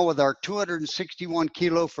through now with our 261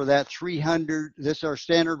 kilo for that 300, this is our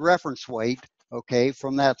standard reference weight, okay,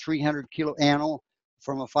 from that 300 kilo animal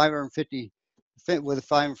from a 550, with a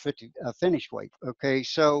 550 finish weight. Okay,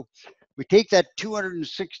 so we take that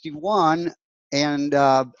 261 and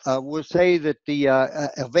we'll say that the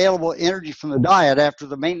available energy from the diet after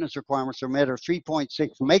the maintenance requirements are met are 3.6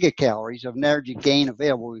 megacalories of energy gain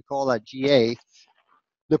available. We call that GA.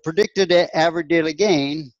 The predicted average daily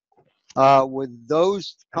gain with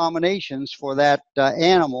those combinations for that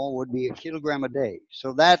animal would be 1 kilogram a day.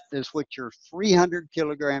 So that is what your 300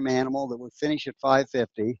 kilogram animal that would finish at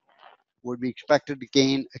 550 would be expected to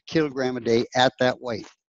gain 1 kilogram a day at that weight.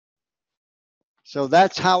 So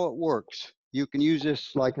that's how it works. You can use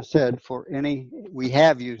this, like I said, for any, we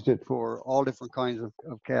have used it for all different kinds of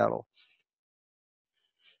cattle.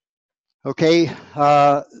 Okay,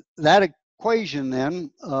 that equation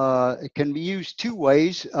then, it can be used two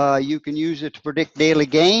ways. You can use it to predict daily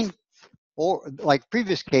gain, or like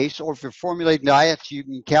previous case, or if you're formulating diets, you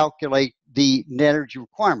can calculate the net energy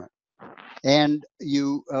requirement. And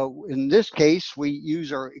you, in this case, we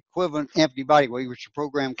use our equivalent empty body weight, which the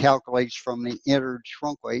program calculates from the entered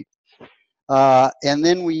shrunk weight. And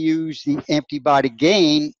then we use the empty body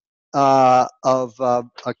gain of 1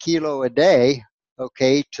 kilo a day,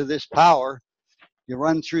 okay, to this power. You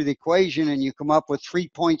run through the equation and you come up with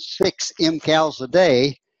 3.6 mcals a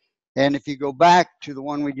day. And if you go back to the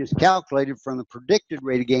one we just calculated from the predicted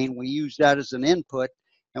rate of gain, we use that as an input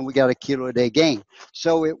and we got 1 kilo a day gain.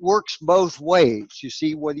 So it works both ways. You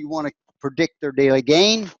see, whether you want to predict their daily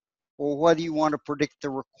gain or whether you want to predict the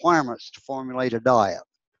requirements to formulate a diet,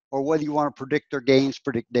 or whether you want to predict their gains,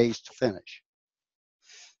 predict days to finish.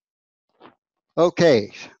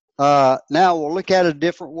 Okay, now we'll look at a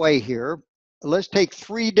different way here. Let's take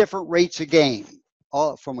 3 different rates of gain,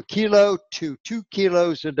 from 1 kilo to 2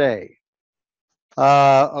 kilos a day.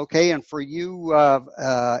 Okay, and for you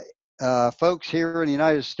folks here in the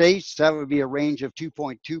United States, that would be a range of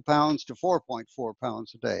 2.2 pounds to 4.4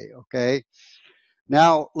 pounds a day, okay?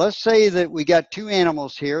 Now, let's say that we got 2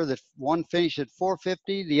 animals here, that one finished at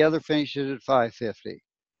 450, the other finishes at 550.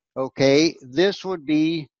 Okay, this would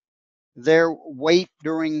be their weight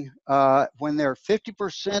during, when they're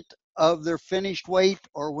 50% of their finished weight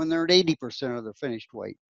or when they're at 80% of their finished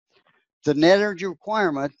weight. The net energy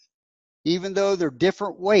requirement, even though they're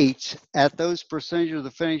different weights at those percentages of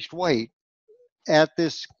the finished weight, at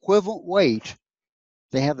this equivalent weight,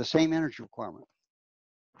 they have the same energy requirement.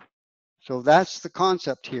 So that's the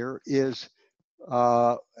concept here, is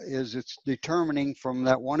it's determining from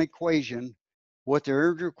that one equation what their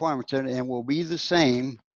energy requirements are, and will be the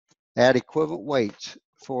same at equivalent weights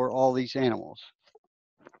for all these animals.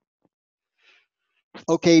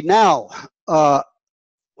 Okay, now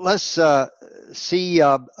let's see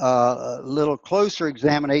a little closer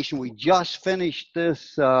examination. We just finished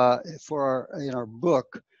this in our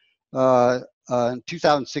book in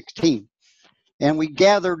 2016, and we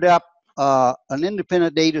gathered up an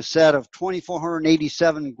independent data set of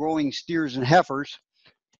 2,487 growing steers and heifers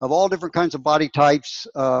of all different kinds of body types,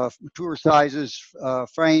 mature sizes,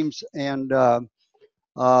 frames, and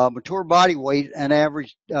mature body weight and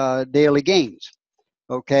average daily gains.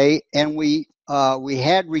 Okay, and we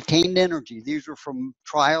had retained energy. These were from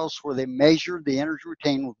trials where they measured the energy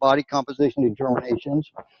retained with body composition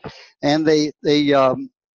determinations, and they had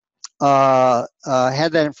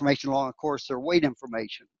that information along, of course, their weight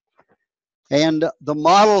information. And the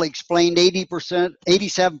model explained 80%,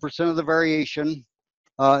 87% of the variation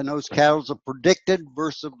in those cattle of predicted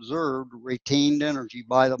versus observed retained energy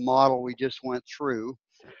by the model we just went through.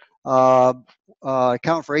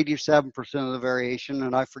 Account for 87% of the variation,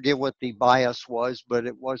 and I forget what the bias was, but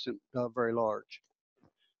it wasn't very large.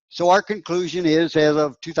 So our conclusion is, as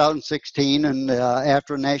of 2016, and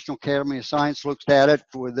after the National Academy of Science looked at it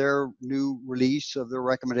with their new release of their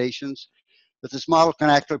recommendations, that this model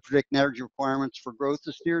can actually predict energy requirements for growth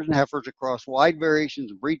of steers and heifers across wide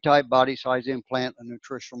variations of breed type, body size, implant, and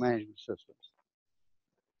nutritional management systems.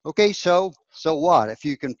 Okay, so what if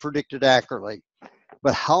you can predict it accurately?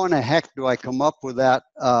 But how in the heck do I come up with that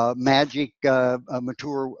magic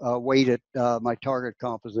mature weight at my target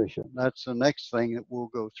composition? That's the next thing that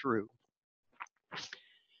we'll go through.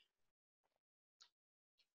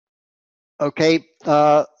 Okay,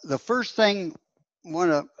 the first thing I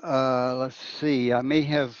want to, let's see, I may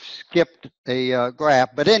have skipped a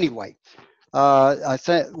graph, but anyway, I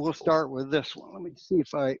think we'll start with this one. Let me see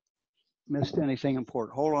if I missed anything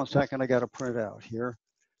important. Hold on a second, I got to print out here.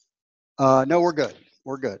 No, we're good.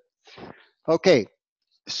 We're good. Okay,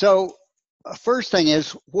 so first thing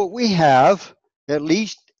is what we have, at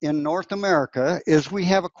least in North America, is we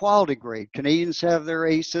have a quality grade. Canadians have their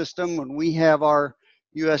A system, and we have our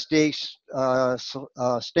USDA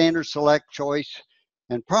standard, select, choice,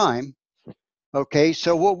 and prime. Okay,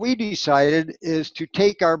 so what we decided is to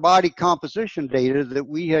take our body composition data that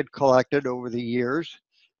we had collected over the years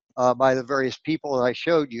by the various people that I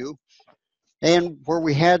showed you, and where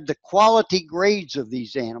we had the quality grades of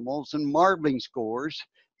these animals and marbling scores,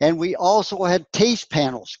 and we also had taste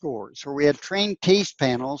panel scores, where we had trained taste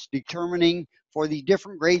panels determining for the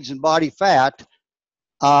different grades in body fat,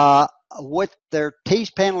 what their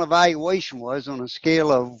taste panel evaluation was on a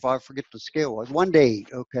scale of, I forget the scale was, 1 to 8,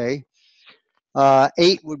 okay?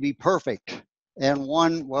 8 would be perfect, and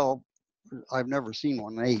 1, well, I've never seen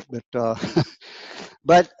 1 8, but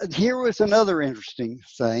but here was another interesting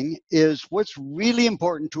thing, is what's really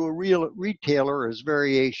important to a real retailer is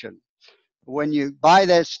variation. When you buy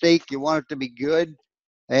that steak, you want it to be good,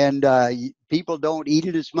 and people don't eat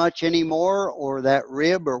it as much anymore, or that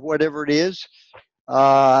rib or whatever it is.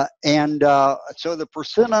 So the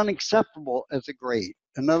percent unacceptable is a grade.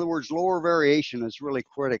 In other words, lower variation is really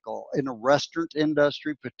critical in the restaurant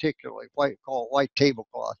industry, particularly called white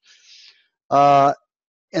tablecloth.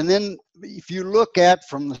 And then if you look at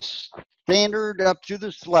from the standard up to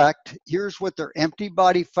the select, here's what their empty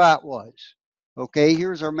body fat was. Okay,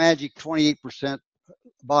 here's our magic 28%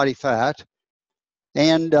 body fat.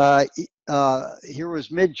 And here was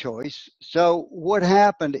mid-choice. So what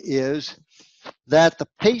happened is that the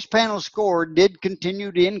taste panel score did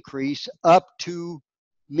continue to increase up to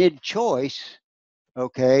mid-choice,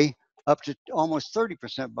 okay, up to almost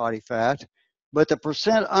 30% body fat, but the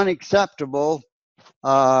percent unacceptable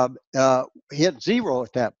hit 0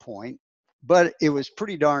 at that point, but it was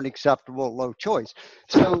pretty darn acceptable at low choice.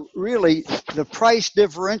 So really, the price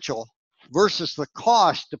differential versus the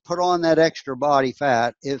cost to put on that extra body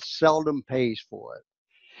fat, it seldom pays for it.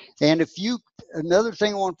 And another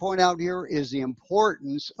thing I want to point out here is the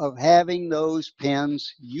importance of having those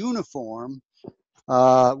pens uniform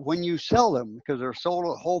when you sell them, because they're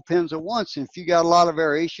sold whole pens at once. And if you got a lot of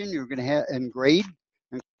variation, you're going to have in grade,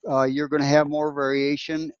 you're going to have more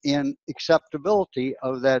variation in acceptability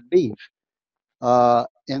of that beef.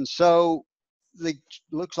 And so it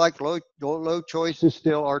looks like low choice is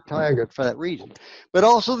still our target for that reason. But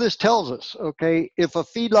also this tells us, okay, if a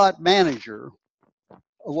feedlot manager,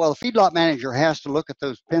 well, the feedlot manager has to look at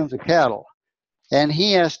those pens of cattle, and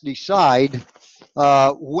he has to decide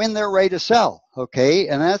when they're ready to sell, okay?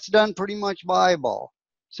 And that's done pretty much by eyeball.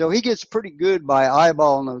 So he gets pretty good by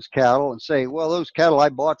eyeballing those cattle and say, well, those cattle I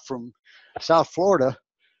bought from South Florida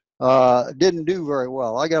didn't do very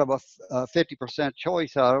well. I got about 50%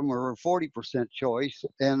 choice out of them, or 40% choice,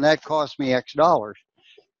 and that cost me X dollars.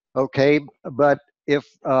 Okay, but if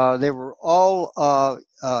they were all,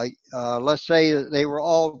 let's say they were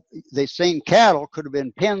all the same cattle, could have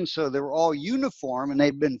been pens, so they were all uniform and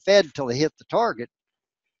they'd been fed till they hit the target,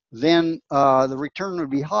 then the return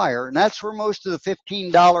would be higher. And that's where most of the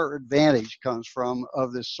 $15 advantage comes from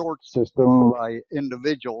of this sort system by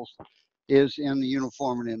individuals, is in the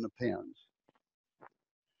uniformity in the pens.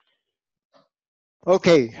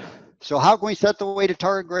 Okay, so how can we set the weighted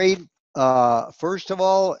target grade? First of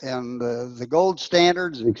all, and the gold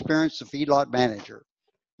standard is experience the feedlot manager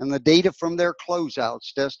and the data from their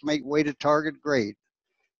closeouts to estimate weighted target grade.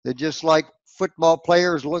 They're just like football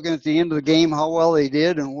players looking at the end of the game how well they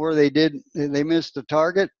did and where they missed the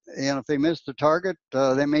target. And if they missed the target,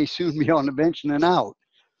 they may soon be on the bench and then out.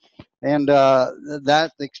 And the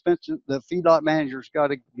feedlot manager's got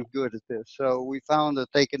to be good at this. So we found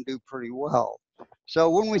that they can do pretty well. So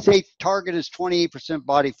when we say target is 28%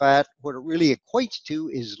 body fat, what it really equates to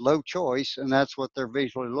is low choice, and that's what they're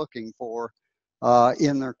visually looking for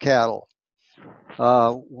in their cattle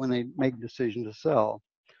when they make a decision to sell.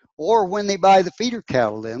 Or when they buy the feeder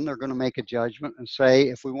cattle, then they're going to make a judgment and say,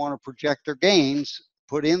 if we want to project their gains,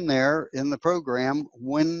 put in there in the program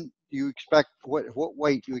when you expect, what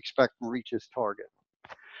weight you expect to reach this target.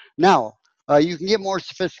 Now, you can get more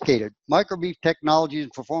sophisticated. Microbeef Technologies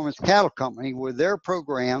and Performance Cattle Company, with their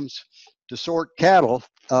programs to sort cattle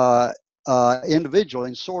individually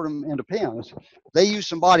and sort them into pens, they use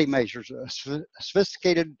some body measures, a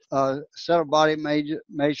sophisticated set of body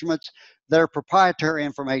measurements that are proprietary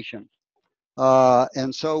information.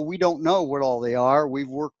 And so we don't know what all they are. We've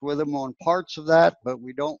worked with them on parts of that, but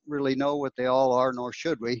we don't really know what they all are, nor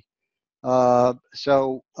should we. At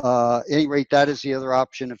any rate, that is the other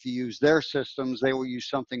option. If you use their systems, they will use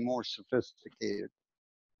something more sophisticated.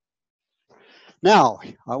 Now,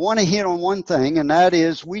 I want to hit on one thing, and that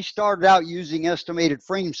is we started out using estimated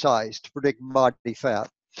frame size to predict body fat.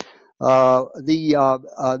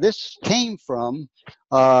 This came from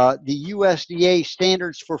the USDA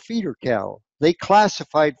standards for feeder cattle. They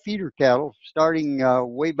classified feeder cattle starting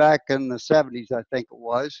way back in the 70s, I think it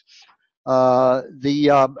was.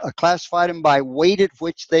 Classified them by weight at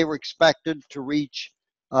which they were expected to reach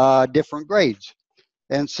different grades.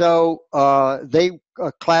 And so they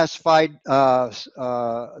classified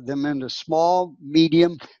them into small,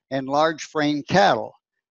 medium, and large frame cattle.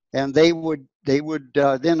 And they would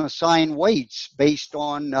then assign weights based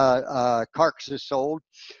on carcasses sold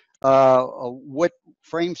what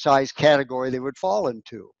frame size category they would fall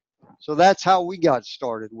into. So that's how we got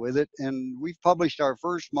started with it, and we've published our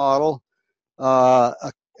first model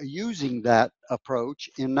using that approach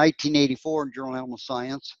in 1984 in Journal of Animal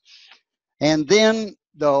Science. And then,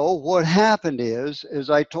 though, what happened is, as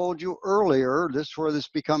I told you earlier, this is where this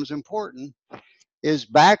becomes important, is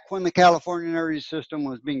back when the California Nerdy system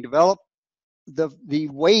was being developed, the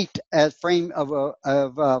weight at frame of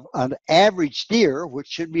an average steer, which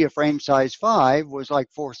should be a frame size 5, was like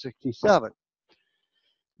 467.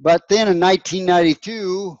 But then in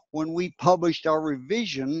 1992, when we published our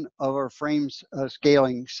revision of our frames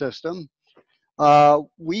scaling system,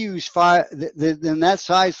 we used then that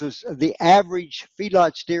size was, the average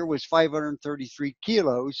feedlot steer was 533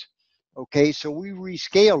 kilos. Okay, so we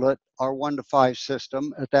rescaled it, our 1-to-5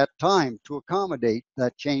 system at that time to accommodate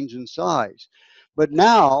that change in size. But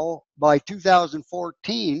now, by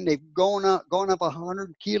 2014, they've gone up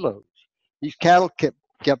 100 kilos. These cattle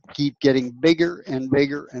keep getting bigger and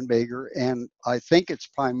bigger and bigger, and I think it's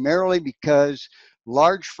primarily because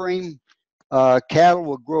large frame cattle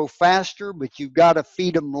will grow faster, but you've got to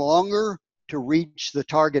feed them longer to reach the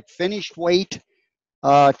target finished weight,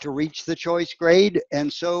 to reach the choice grade.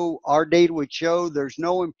 And so our data would show there's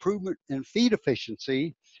no improvement in feed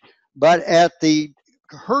efficiency, but at the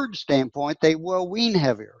herd standpoint, they will wean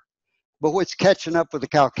heavier. But what's catching up with the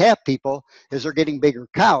cow-calf people is they're getting bigger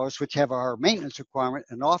cows, which have a higher maintenance requirement,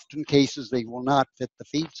 and often cases they will not fit the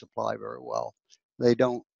feed supply very well. They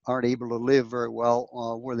aren't able to live very well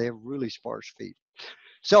where they have really sparse feed.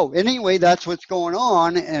 So anyway, that's what's going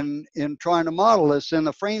on in trying to model this, and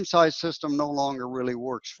the frame size system no longer really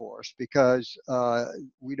works for us because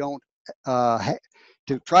we don't,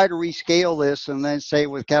 to try to rescale this and then say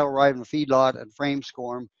with cattle arriving in the feedlot and frame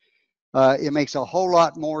score them, it makes a whole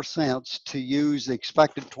lot more sense to use the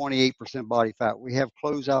expected 28% body fat. We have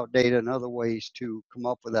closeout data and other ways to come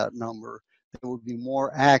up with that number that would be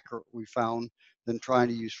more accurate, we found, than trying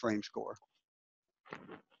to use frame score.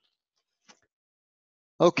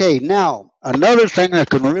 Okay, now another thing that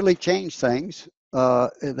can really change things,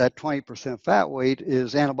 that 20% fat weight,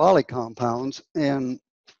 is anabolic compounds. And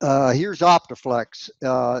here's Optiflex.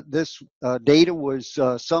 This data was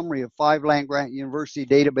a summary of 5 land-grant university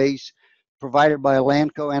database provided by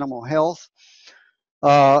Elanco Animal Health.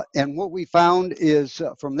 And what we found is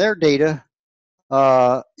from their data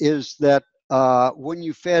is that when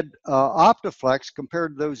you fed Optiflex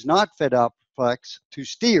compared to those not fed Optiflex to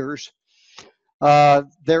steers,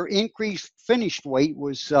 their increased finished weight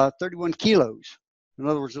was 31 kilos. In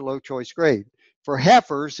other words, a low choice grade. For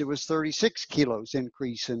heifers, it was 36 kilos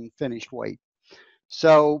increase in finished weight.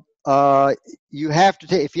 So you have to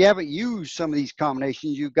take, if you haven't used some of these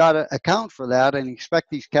combinations, you've got to account for that and expect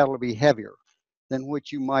these cattle to be heavier than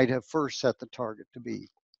what you might have first set the target to be.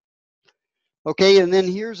 Okay, and then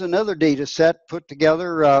here's another data set put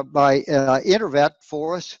together by Intervet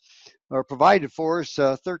for us, or provided for us,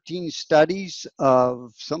 13 studies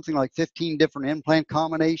of something like 15 different implant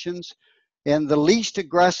combinations. And the least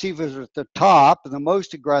aggressive is at the top, and the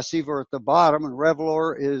most aggressive are at the bottom, and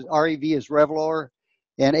Revlor is, REV is Revlor,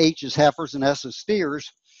 and H is heifers, and S is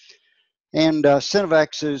steers. And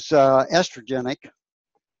Synovex is estrogenic.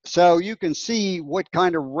 So you can see what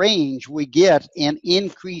kind of range we get in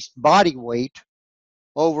increased body weight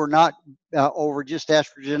over over just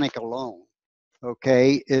estrogenic alone.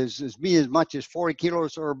 Okay, is be as much as 40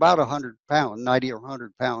 kilos or about 100 pounds, 90 or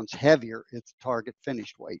 100 pounds heavier at the target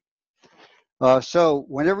finished weight. So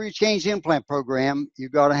whenever you change the implant program,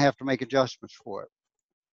 you've got to have to make adjustments for it.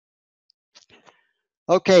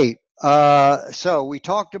 Okay, so we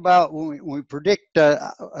talked about when we predict,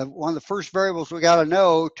 one of the first variables we got to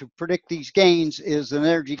know to predict these gains is an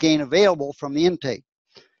energy gain available from the intake.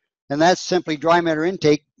 And that's simply dry matter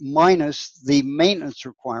intake minus the maintenance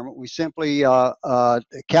requirement. We simply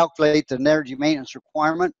calculate the energy maintenance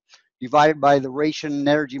requirement divided by the ration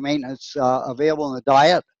energy maintenance available in the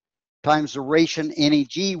diet times the ration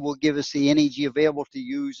NEG will give us the NEG available to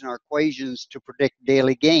use in our equations to predict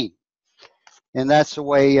daily gain. And that's the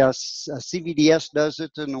way CVDS does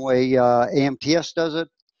it and the way AMTS does it.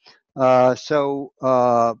 So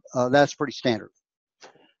that's pretty standard.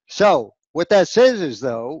 So what that says is,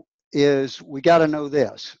 though, is we got to know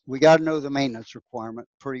this. We got to know the maintenance requirement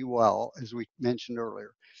pretty well, as we mentioned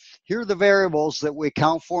earlier. Here are the variables that we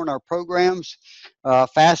account for in our programs.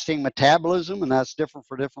 Fasting metabolism, and that's different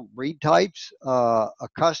for different breed types.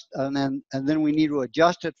 And then we need to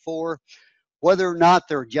adjust it for whether or not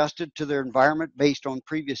they're adjusted to their environment based on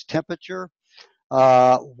previous temperature,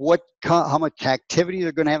 how much activity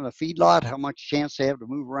they're going to have in the feedlot, how much chance they have to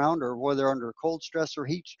move around, or whether they're under cold stress or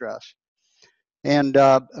heat stress. And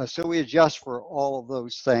so we adjust for all of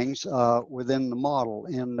those things within the model.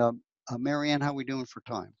 And Marianne, how are we doing for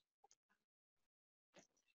time?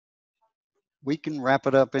 We can wrap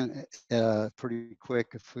it up in pretty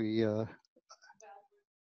quick if we.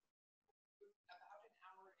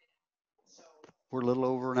 We're a little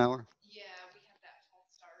over an hour.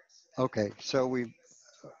 Okay, so we.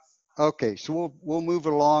 Okay, so we'll move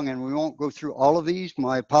it along, and we won't go through all of these.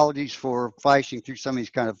 My apologies for flashing through some of these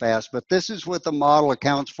kind of fast, but this is what the model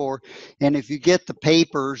accounts for. And if you get the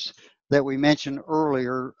papers that we mentioned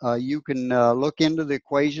earlier, you can look into the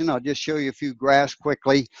equation. I'll just show you a few graphs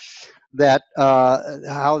quickly that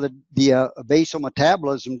how the basal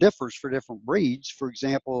metabolism differs for different breeds. For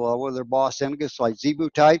example, whether Bosendicus like zebu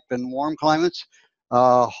type in warm climates,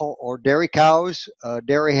 or dairy cows,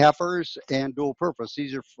 dairy heifers, and dual purpose.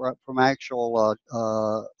 These are from actual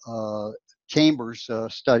chambers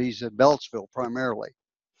studies at Beltsville primarily.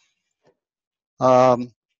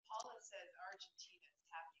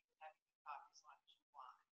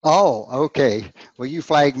 Oh, okay. Well, you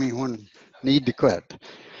flag me when need to quit.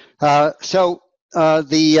 So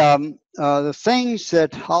the things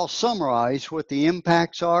that I'll summarize what the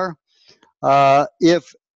impacts are.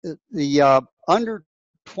 If the under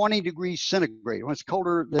 20 degrees centigrade, when it's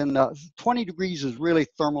colder than 20 degrees is really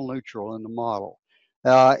thermal neutral in the model.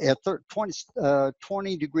 At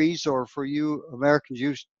 20 degrees, or for you Americans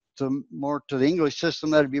used to more to the English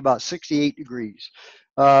system, that'd be about 68 degrees.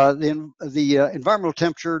 The environmental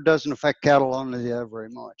temperature doesn't affect cattle on the very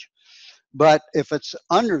much. But if it's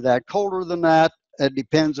under that, colder than that, it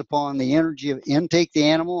depends upon the energy of intake the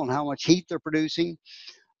animal and how much heat they're producing.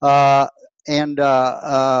 But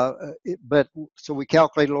so we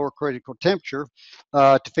calculate lower critical temperature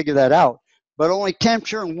to figure that out. But only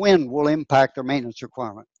temperature and wind will impact their maintenance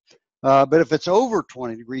requirement. But if it's over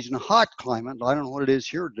 20 degrees in a hot climate, I don't know what it is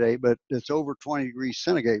here today, but it's over 20 degrees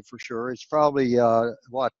centigrade for sure. It's probably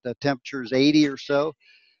what the temperature is 80 or so.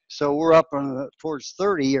 So we're up towards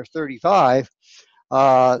 30 or 35.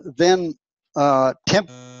 Then temp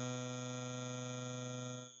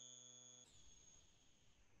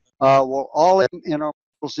will all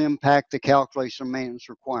intervals impact the calculation of maintenance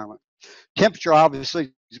requirement. Temperature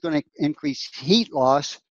obviously is going to increase heat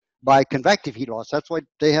loss by convective heat loss. That's why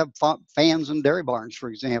they have fans in dairy barns, for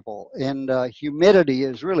example. And humidity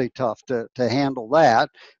is really tough to handle that.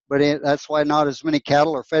 But that's why not as many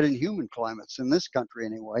cattle are fed in humid climates in this country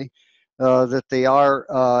anyway, that they are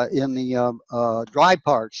in the dry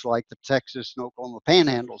parts like the Texas and Oklahoma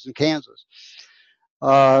panhandles and Kansas.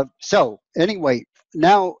 So anyway,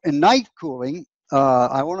 now in night cooling,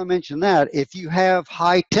 I want to mention that if you have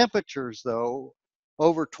high temperatures, though,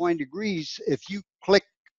 over 20 degrees, if you click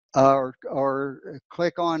or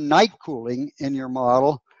click on night cooling in your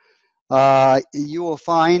model, you will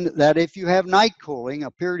find that if you have night cooling,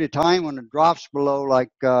 a period of time when it drops below like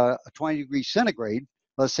 20 degrees centigrade,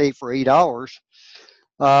 let's say for 8 hours,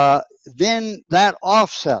 then that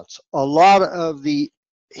offsets a lot of the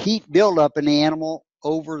heat buildup in the animal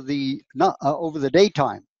over the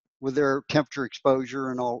daytime with their temperature exposure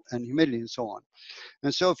and humidity and so on.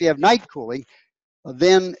 And so if you have night cooling,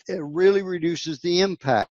 then it really reduces the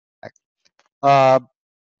impact.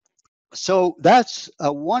 So that's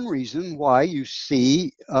one reason why you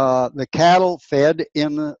see the cattle fed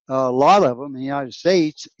in a lot of them in the United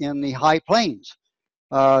States in the high plains.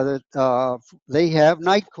 They have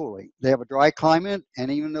night cooling. They have a dry climate,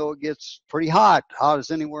 and even though it gets pretty hot, hot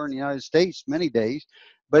as anywhere in the United States many days,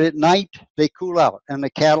 but at night they cool out, and the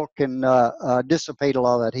cattle can dissipate a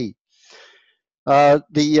lot of that heat.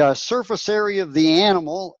 The surface area of the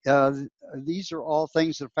animal, these are all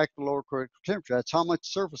things that affect the lower critical temperature. That's how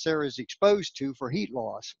much surface area is exposed to for heat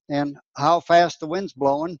loss and how fast the wind's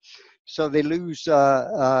blowing. So they lose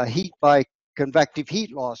heat by convective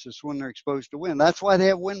heat losses when they're exposed to wind. That's why they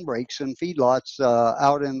have windbreaks in feedlots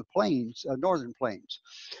out in the plains, northern plains.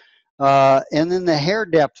 And then the hair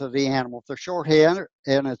depth of the animal. If they're short hair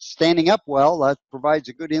and it's standing up well, that provides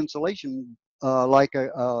a good insulation, like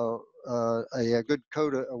a good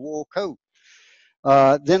coat, a wool coat.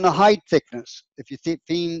 Then the hide thickness. If you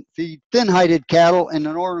feed thin-hided cattle in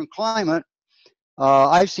the northern climate,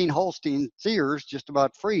 I've seen Holstein steers just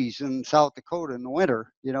about freeze in South Dakota in the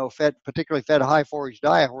winter, particularly fed a high forage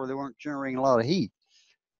diet where they weren't generating a lot of heat.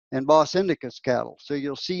 And Bosendicus cattle. So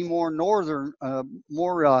you'll see more northern,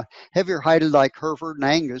 more heavier hided like Hereford and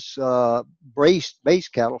Angus base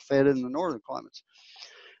cattle fed in the northern climates.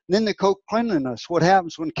 And then the coat cleanliness. What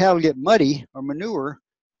happens when cattle get muddy or manure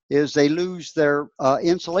is they lose their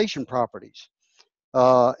insulation properties.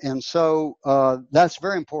 And so that's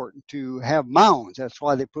very important to have mounds. That's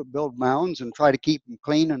why they build mounds and try to keep them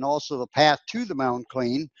clean, and also the path to the mound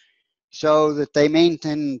clean, so that they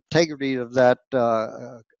maintain integrity of that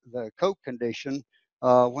the coat condition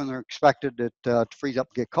when they're expected to freeze up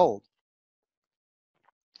and get cold.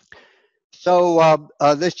 So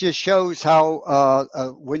this just shows how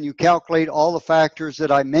when you calculate all the factors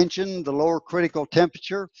that I mentioned, the lower critical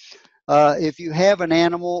temperature, if you have an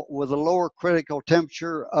animal with a lower critical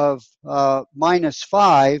temperature of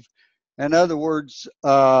 -5, in other words,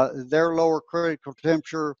 their lower critical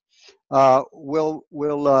temperature will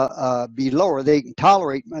be lower. They can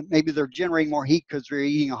tolerate, maybe they're generating more heat because they're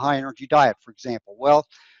eating a high energy diet, for example. Well,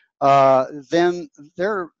 then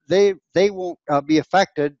they won't be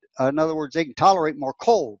affected. In other words, they can tolerate more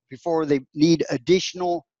cold before they need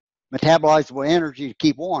additional metabolizable energy to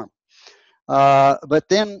keep warm. But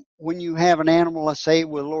then when you have an animal, let's say,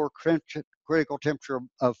 with a lower critical temperature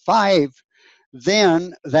of 5,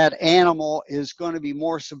 then that animal is going to be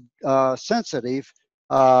more sensitive.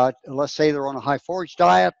 Let's say they're on a high forage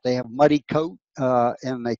diet, they have muddy coat,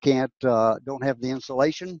 and they don't have the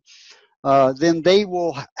insulation. Then they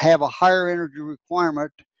will have a higher energy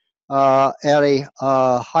requirement at a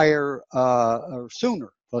higher or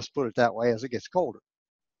sooner, let's put it that way, as it gets colder.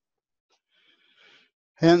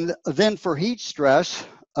 And then for heat stress,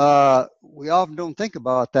 we often don't think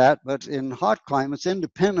about that, but in hot climates,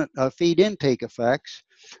 independent of feed intake effects,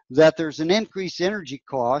 that there's an increased energy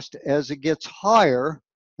cost as it gets higher.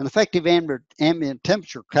 An effective ambient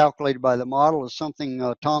temperature calculated by the model is something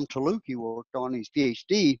Tom Taluki worked on in his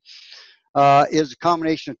PhD, is a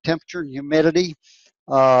combination of temperature and humidity,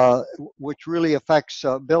 which really affects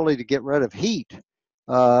ability to get rid of heat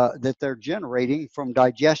that they're generating from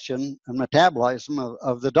digestion and metabolism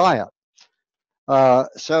of the diet.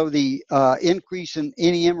 So the increase in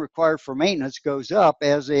NEM required for maintenance goes up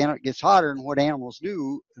as it gets hotter, and what animals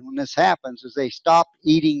do when this happens is they stop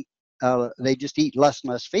eating, they just eat less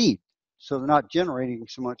and less feed, so they're not generating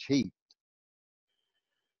so much heat.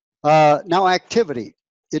 Now activity.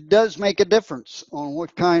 It does make a difference on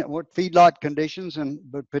what feedlot conditions,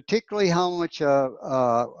 but particularly how much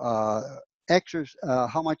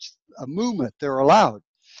how much movement they're allowed.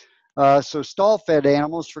 So stall-fed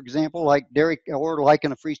animals, for example, like dairy, or like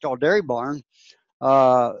in a freestall dairy barn,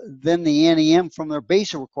 then the NEM from their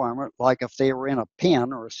basic requirement, like if they were in a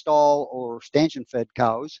pen or a stall or stanchion-fed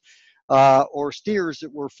cows, or steers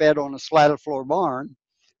that were fed on a slatted floor barn,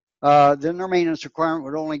 then their maintenance requirement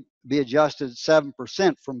would only be adjusted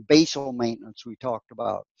 7% from basal maintenance we talked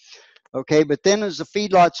about. Okay, but then as the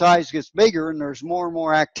feedlot size gets bigger and there's more and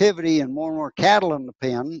more activity and more cattle in the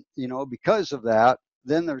pen, because of that,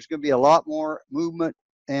 then there's going to be a lot more movement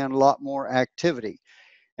and a lot more activity.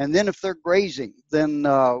 And then if they're grazing, then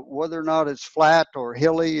whether or not it's flat or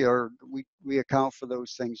hilly, or we account for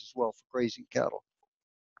those things as well for grazing cattle.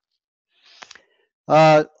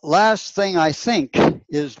 Last thing I think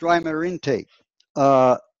is dry matter intake.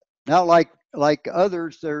 Now, like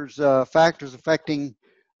others, there's factors affecting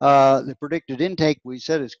the predicted intake. We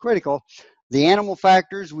said is critical. The animal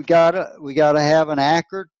factors, we gotta have an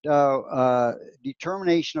accurate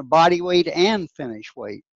determination of body weight and finish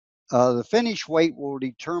weight. The finish weight will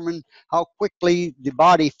determine how quickly the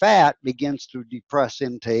body fat begins to depress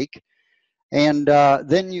intake. And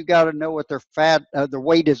then you got to know what their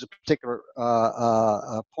weight is at a particular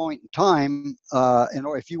point in time, and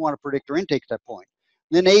if you want to predict their intake at that point.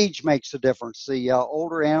 Then age makes a difference. The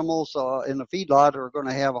older animals in the feedlot are going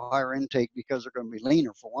to have a higher intake because they're going to be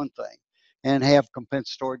leaner, for one thing, and have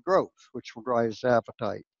compensatory growth, which will drive his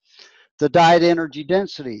appetite. The diet energy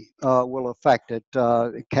density will affect it.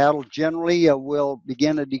 Cattle generally will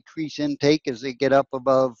begin to decrease intake as they get up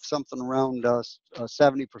above something around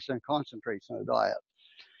 70% concentrates in the diet.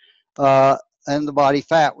 And the body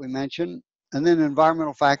fat we mentioned. And then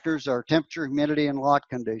environmental factors are temperature, humidity, and lot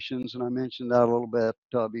conditions. And I mentioned that a little bit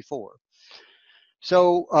before.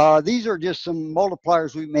 So these are just some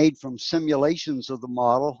multipliers we made from simulations of the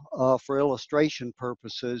model for illustration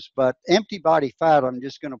purposes. But empty body fat, I'm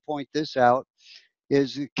just going to point this out,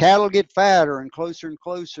 is cattle get fatter and closer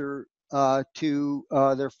to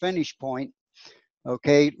their finish point.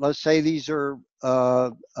 Okay, let's say these are,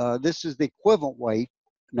 this is the equivalent weight.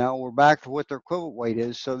 Now we're back to what their equivalent weight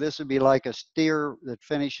is. So this would be like a steer that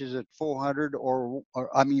finishes at 400 or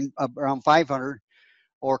I mean, around 500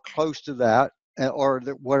 or close to that, or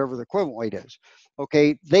whatever the equivalent weight is.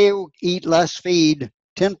 Okay, they will eat less feed,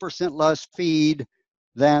 10% less feed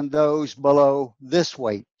than those below this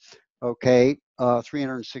weight. Okay,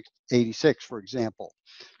 386, for example.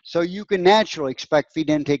 So you can naturally expect feed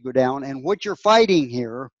intake to go down. And what you're fighting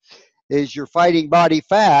here is you're fighting body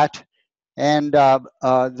fat, and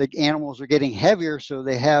the animals are getting heavier, so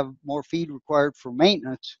they have more feed required for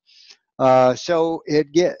maintenance. So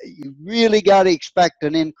you really got to expect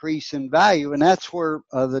an increase in value, and that's where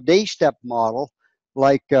the day step model,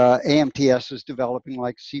 like AMTS is developing,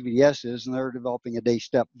 like CVDS is, and they're developing a day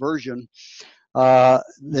step version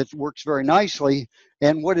that works very nicely.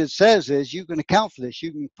 And what it says is you can account for this.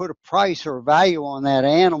 You can put a price or a value on that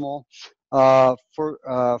animal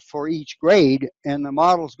for each grade, and the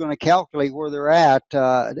model is going to calculate where they're at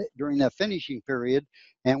during that finishing period.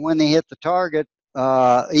 And when they hit the target,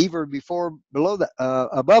 either before, below that,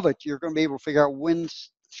 above it, you're going to be able to figure out when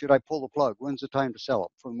should I pull the plug, when's the time to sell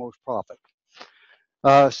it for the most profit.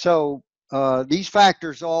 So these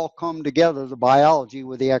factors all come together, the biology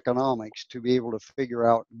with the economics, to be able to figure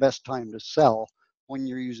out the best time to sell when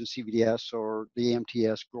you're using CVDS or the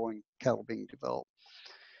AMTS growing cattle being developed.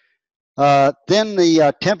 Then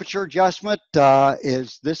the temperature adjustment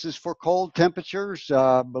this is for cold temperatures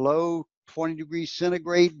below 20 degrees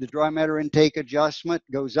centigrade. The dry matter intake adjustment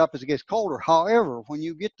goes up as it gets colder. However, when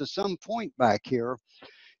you get to some point back here,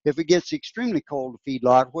 if it gets extremely cold to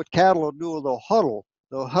feedlot, what cattle will do is they'll huddle.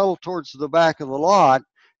 They'll huddle towards the back of the lot,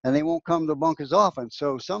 and they won't come to bunk as often.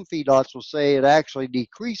 So some feedlots will say it actually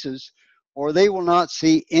decreases, or they will not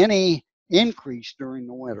see any increase during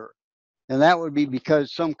the winter. And that would be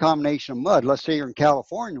because some combination of mud. Let's say you're in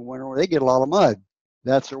California in winter where they get a lot of mud.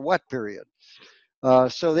 That's their wet period.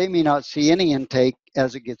 So they may not see any intake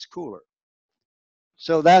as it gets cooler.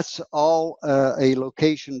 So that's all a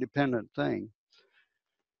location dependent thing.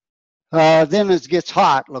 Then as it gets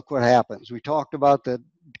hot, look what happens. We talked about the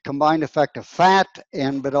combined effect of fat,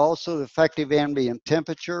 but also the effective ambient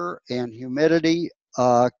temperature and humidity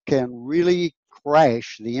can really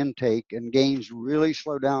crash the intake, and gains really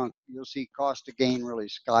slow down. You'll see cost of gain really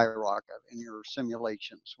skyrocket in your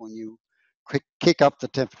simulations when you kick up the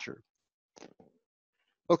temperature.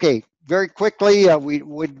 Okay, very quickly,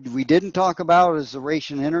 we didn't talk about is the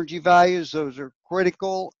ration energy values. Those are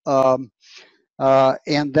critical. And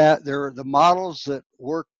that they're the models that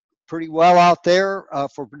work pretty well out there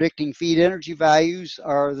for predicting feed energy values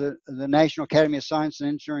are the National Academy of Science and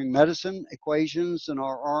Engineering Medicine equations, and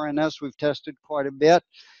our RNS we've tested quite a bit,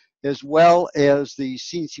 as well as the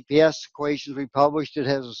CNCPS equations we published. It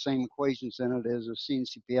has the same equations in it as the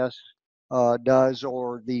CNCPS does,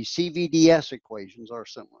 or the CVDS equations are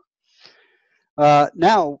similar.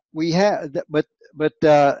 Now we have,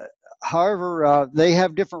 however, they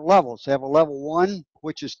have different levels. They have a level 1,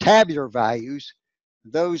 which is tabular values.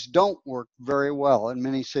 Those don't work very well in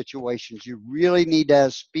many situations. You really need to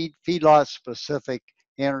have feedlot specific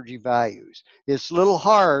energy values. It's a little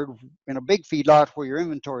hard in a big feedlot where your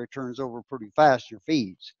inventory turns over pretty fast, your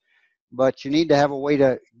feeds. But you need to have a way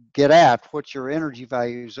to get at what your energy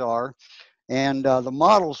values are. And the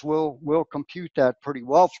models will compute that pretty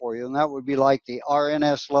well for you. And that would be like the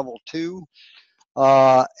RNS level 2.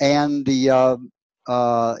 And the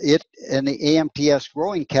AMTS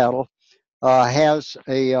growing cattle has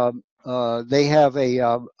a they have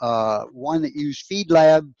a one that use feed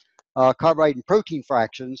lab carbohydrate and protein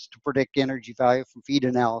fractions to predict energy value from feed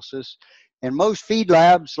analysis. And most feed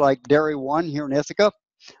labs like Dairy One here in Ithaca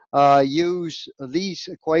use these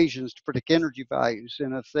equations to predict energy values.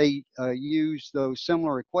 And if they use those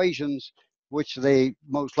similar equations, which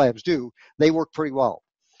most labs do, they work pretty well.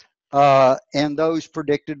 And those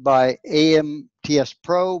predicted by AMTS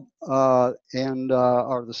Pro and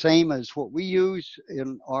are the same as what we use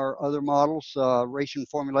in our other models, ration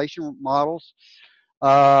formulation models,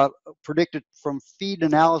 predicted from feed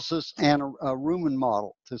analysis and a rumen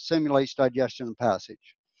model to simulate digestion and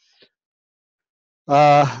passage.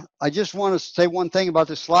 I just want to say one thing about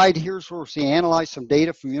this slide. Here's where we analyzed some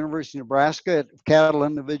data from University of Nebraska, cattle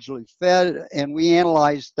individually fed, and we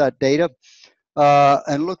analyzed that data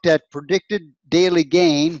and looked at predicted daily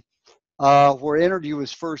gain where energy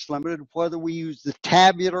was first limited, whether we use the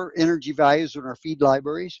tabular energy values in our feed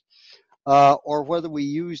libraries or whether we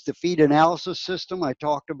use the feed analysis system I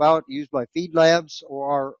talked about used by feed labs,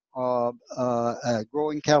 or our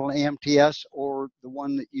growing cattle AMTS, or the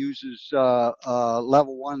one that uses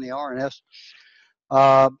level 1, the RNS.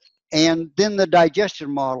 And then the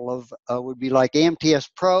digestion model of would be like AMTS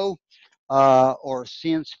Pro or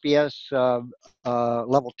CNCPS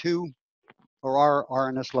level 2 or our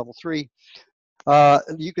RNS level 3.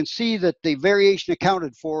 You can see that the variation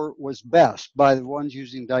accounted for was best by the ones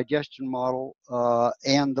using digestion model,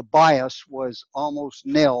 and the bias was almost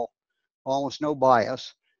nil, almost no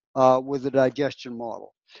bias with the digestion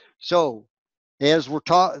model. So as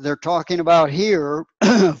they're talking about here,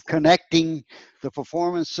 connecting the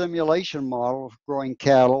performance simulation model of growing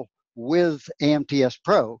cattle with AMTS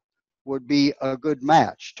Pro would be a good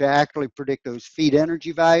match to actually predict those feed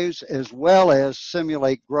energy values as well as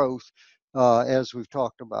simulate growth, as we've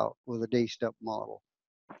talked about with a day-step model.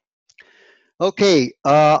 Okay,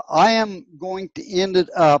 I am going to end it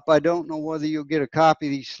up. I don't know whether you'll get a copy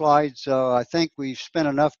of these slides. I think we've spent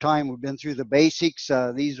enough time. We've been through the basics.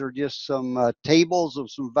 These are just some tables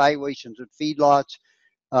of some evaluations of feedlots.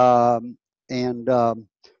 So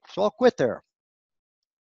I'll quit there.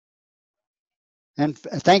 And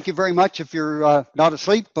thank you very much if you're not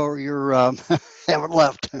asleep or you're haven't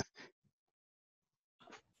left.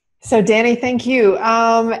 So Danny, thank you.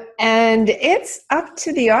 And it's up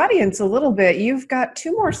to the audience a little bit. You've got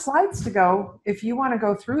 2 more slides to go. If you want to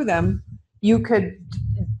go through them, you could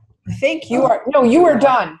think you are, no, you are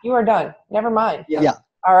done. You are done. Never mind. Yeah.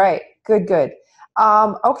 All right, good.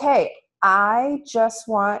 Okay, I just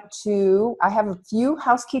want to, I have a few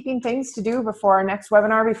housekeeping things to do before our next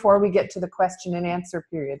webinar, before we get to the question and answer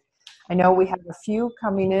period. I know we have a few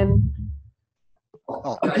coming in.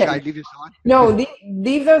 Oh, okay. Should I leave this on? No,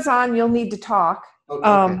 leave those on. You'll need to talk.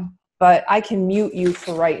 Okay. But I can mute you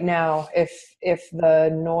for right now if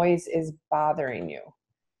the noise is bothering you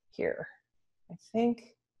here. I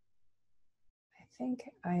think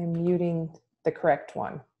I am muting the correct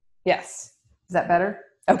one. Yes. Is that better?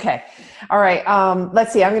 Okay. All right.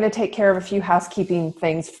 Let's see. I'm going to take care of a few housekeeping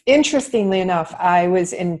things. Interestingly enough, I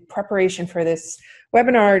was in preparation for this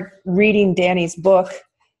webinar reading Danny's book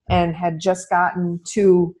and had just gotten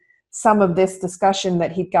to some of this discussion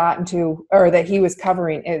that he'd gotten to, or that he was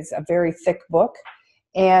covering. Is a very thick book.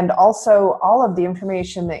 And also all of the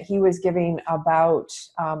information that he was giving about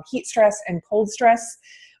heat stress and cold stress.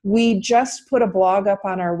 We just put a blog up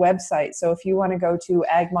on our website. So if you want to go to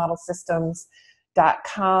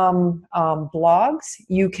agmodelsystems.com blogs,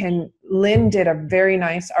 you can, Lynn did a very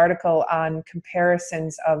nice article on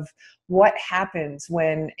comparisons of what happens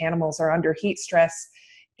when animals are under heat stress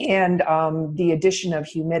and the addition of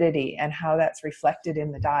humidity and how that's reflected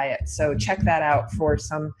in the diet. So check that out for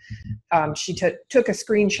some, she took a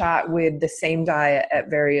screenshot with the same diet at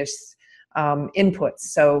various inputs.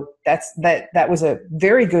 So that was a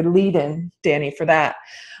very good lead-in, Danny, for that.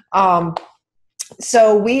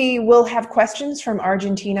 So we will have questions from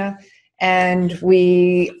Argentina, and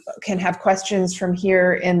we can have questions from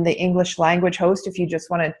here in the English language host if you just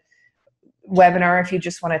want to webinar, if you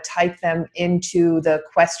just want to type them into the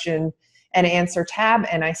question and answer tab.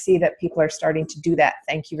 And I see that people are starting to do that.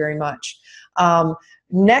 Thank you very much.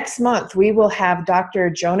 Next month, we will have Dr.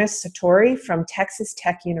 Jonas Sartori from Texas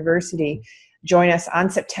Tech University join us on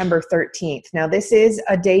September 13th. Now, this is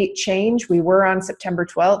a date change. We were on September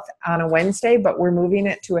 12th on a Wednesday, but we're moving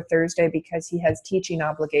it to a Thursday because he has teaching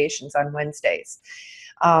obligations on Wednesdays.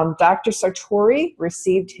 Dr. Sartori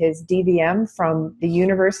received his DVM from the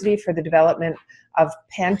University for the Development of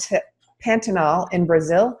Pantanal in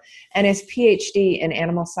Brazil and his PhD in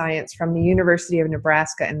animal science from the University of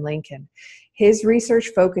Nebraska in Lincoln. His research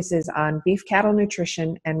focuses on beef cattle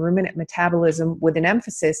nutrition and ruminant metabolism with an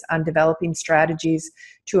emphasis on developing strategies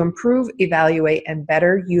to improve, evaluate, and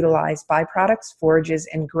better utilize byproducts, forages,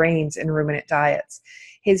 and grains in ruminant diets.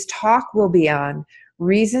 His talk will be on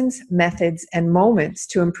reasons, methods, and moments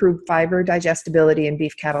to improve fiber digestibility in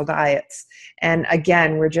beef cattle diets. And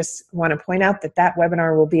again, we just want to point out that that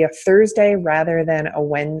webinar will be a Thursday rather than a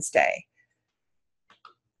Wednesday.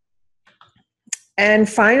 And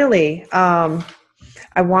finally, I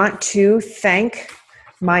want to thank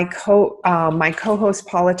my co-host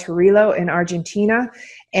Paula Torillo in Argentina,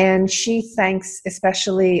 and she thanks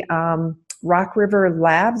especially Rock River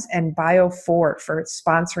Labs and Bio4 for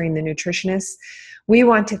sponsoring the Nutritionist. We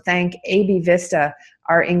want to thank AB Vista,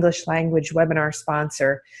 our English language webinar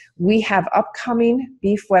sponsor. We have upcoming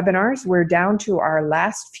beef webinars. We're down to our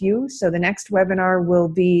last few, so the next webinar will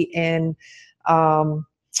be in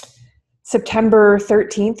September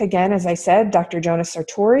 13th, again, as I said, Dr. Jonas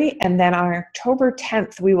Sartori, and then on October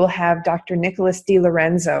 10th, we will have Dr. Nicholas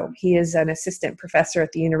DiLorenzo. He is an assistant professor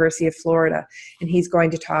at the University of Florida, and he's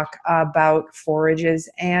going to talk about forages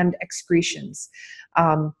and excretions.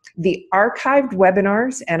 The archived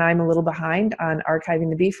webinars, and I'm a little behind on archiving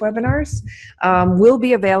the beef webinars, will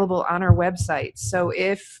be available on our website. So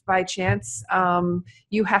if by chance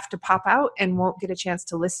you have to pop out and won't get a chance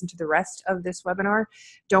to listen to the rest of this webinar,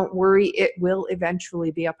 don't worry, it will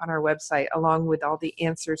eventually be up on our website along with all the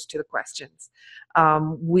answers to the questions.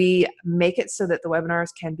 We make it so that the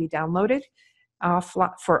webinars can be downloaded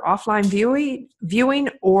for offline viewing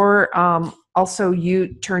or also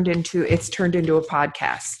it's turned into a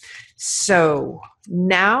podcast. So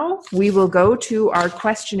now we will go to our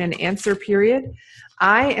question and answer period.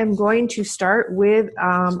 I am going to start with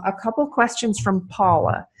a couple questions from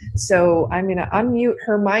Paula. So I'm going to unmute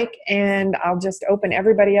her mic and I'll just open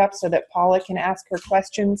everybody up so that Paula can ask her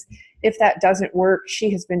questions. If that doesn't work, she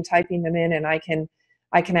has been typing them in and I can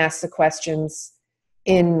ask the questions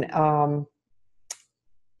in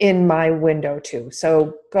my window too.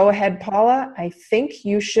 So go ahead, Paula. I think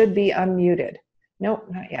you should be unmuted. Nope,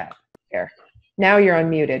 not yet. There. Now you're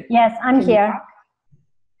unmuted. Yes, I'm here.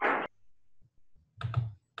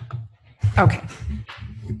 Okay.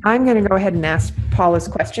 I'm going to go ahead and ask Paula's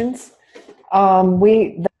questions.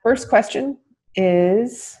 The first question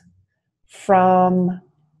is from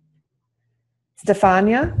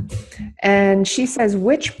Stefania, and she says,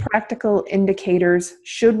 which practical indicators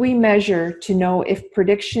should we measure to know if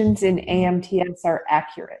predictions in AMTS are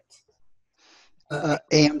accurate?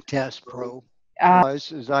 AMTS Pro,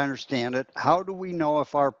 as I understand it, how do we know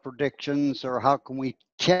if our predictions, or how can we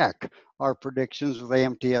check our predictions with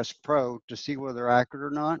AMTS Pro to see whether they're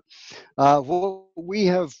accurate or not? What we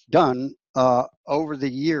have done over the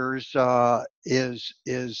years is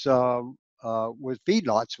with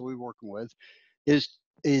feedlots we're working with, is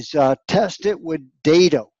test it with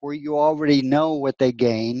data where you already know what they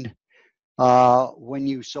gained when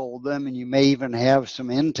you sold them, and you may even have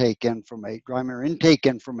some intake information, dry matter intake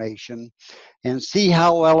information, and see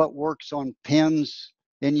how well it works on pins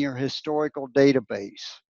in your historical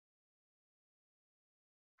database.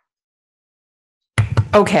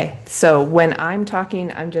 Okay, so when I'm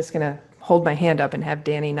talking, I'm just going to hold my hand up and have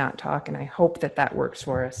Danny not talk, and I hope that that works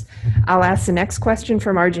for us. I'll ask the next question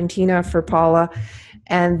from Argentina for Paula,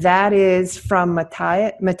 and that is from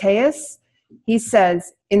Mateus. He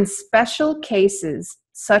says, in special cases,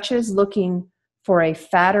 such as looking for a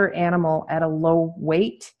fatter animal at a low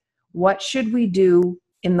weight, what should we do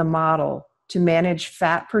in the model to manage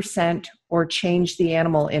fat percent or change the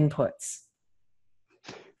animal inputs?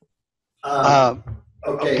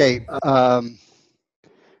 Okay.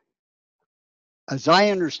 As I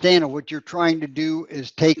understand it, what you're trying to do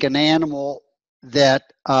is take an animal that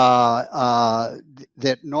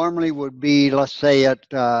that normally would be, let's say, at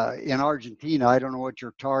in Argentina, I don't know what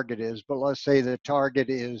your target is, but let's say the target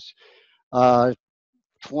is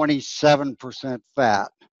 27% fat.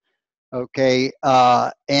 Okay,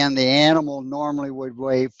 and the animal normally would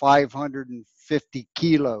weigh 550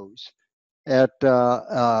 kilos at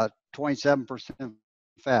 27%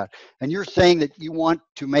 fat. And you're saying that you want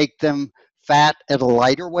to make them fat at a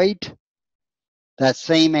lighter weight? That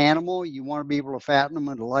same animal, you want to be able to fatten them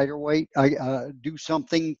at a lighter weight? Do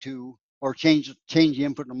something to, or change the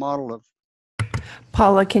input in the model of.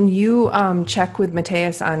 Paula, can you check with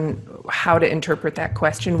Mateus on how to interpret that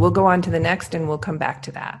question? We'll go on to the next and we'll come back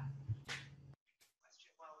to that.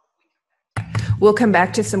 We'll come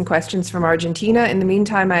back to some questions from Argentina. In the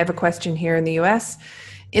meantime, I have a question here in the US.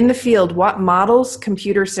 In the field, what models,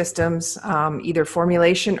 computer systems, either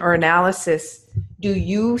formulation or analysis, do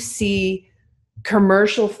you see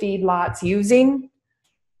commercial feedlots using?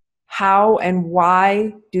 How and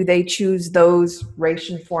why do they choose those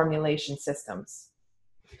ration formulation systems?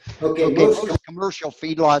 Okay, most commercial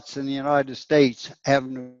feedlots in the United States have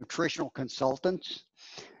nutritional consultants,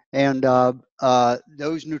 and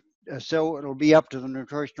so it'll be up to the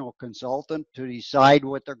nutritional consultant to decide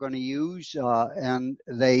what they're going to use, and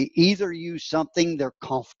they either use something they're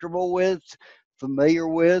comfortable with, familiar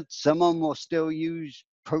with. Some of them will still use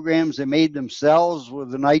programs they made themselves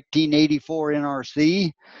with the 1984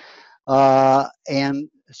 NRC, and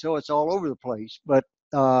so it's all over the place. But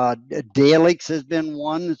Dalix has been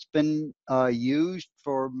one that's been used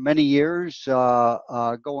for many years,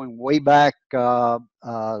 going way back. The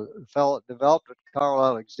fellow that developed it, Carl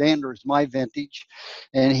Alexander, is my vintage,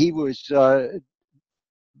 and he was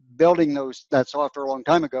building that software a long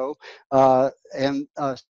time ago. And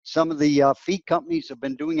some of the feed companies have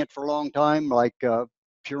been doing it for a long time, like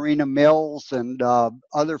Purina Mills and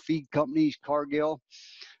other feed companies, Cargill,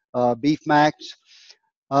 Beef Max.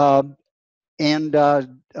 And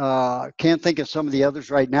can't think of some of the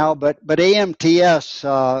others right now, but AMTS,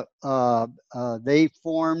 they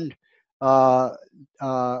formed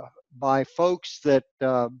by folks that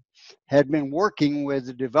had been working with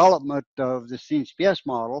the development of the CNCPS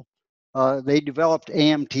model. They developed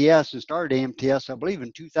AMTS and started AMTS, I believe,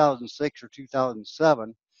 in 2006 or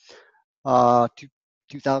 2007,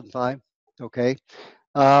 2005, okay.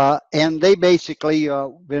 And they basically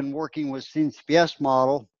been working with CNCPS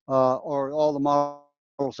model, or all the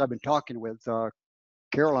models I've been talking with.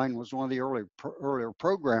 Caroline was one of the earlier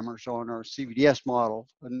programmers on our CVDS model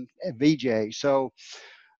and VJ. So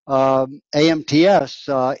AMTS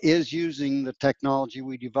is using the technology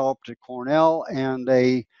we developed at Cornell, and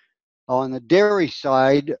they On the dairy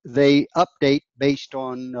side, they update based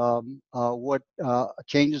on what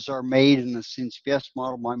changes are made in the CNCPS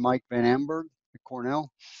model by Mike Van Amberg at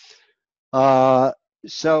Cornell.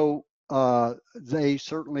 So they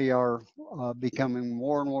certainly are becoming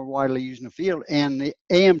more and more widely used in the field. And the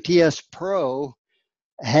AMTS Pro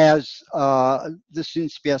has the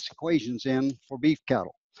CNCPS equations in for beef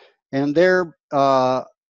cattle. And their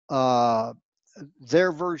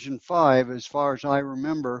version 5, as far as I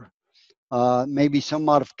remember, maybe some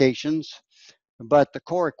modifications, but the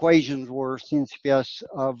core equations were CNCPS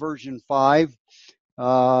version 5.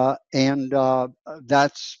 And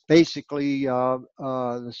that's basically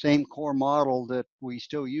the same core model that we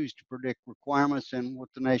still use to predict requirements and what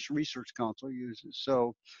the National Research Council uses.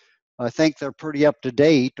 So I think they're pretty up to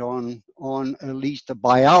date on at least the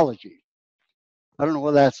biology. I don't know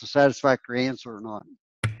whether that's a satisfactory answer or not.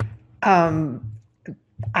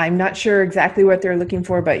 I'm not sure exactly what they're looking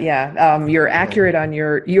for, but yeah, you're accurate on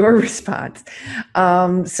your response.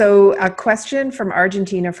 So a question from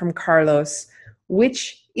Argentina from Carlos.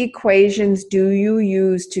 Which equations do you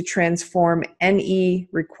use to transform NE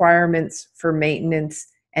requirements for maintenance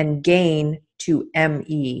and gain to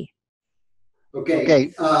ME?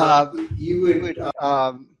 Okay, you would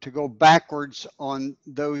to go backwards on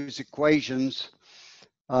those equations.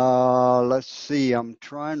 Let's see, I'm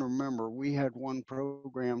trying to remember. We had one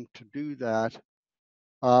program to do that.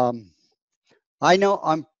 I know,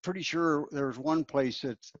 I'm pretty sure there's one place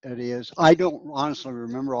it is. I don't honestly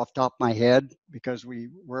remember off the top of my head because we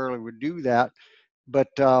rarely would do that. But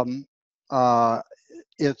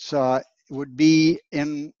it would be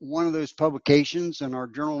in one of those publications in our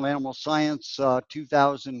Journal of Animal Science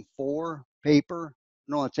 2004 paper.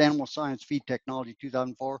 No, it's Animal Science Feed Technology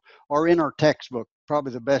 2004, or in our textbook.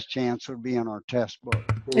 Probably the best chance would be in our textbook.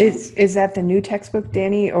 Is that the new textbook,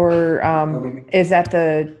 Danny, or is that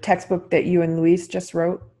the textbook that you and Luis just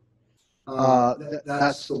wrote?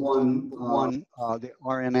 That's the one, the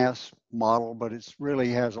RNS model, but it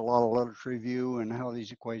really has a lot of literature review and how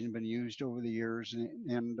these equations have been used over the years,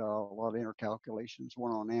 and a lot of inner calculations,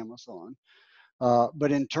 one on Amazon.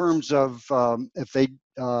 But in terms of if they,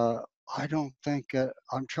 I don't think,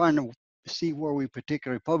 I'm trying to see where we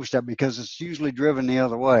particularly publish that because it's usually driven the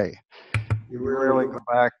other way. You really go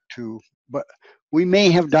back to, but we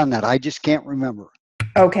may have done that. I just can't remember.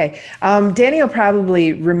 Okay. Danny will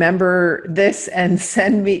probably remember this and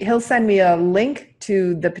he'll send me a link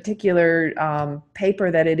to the particular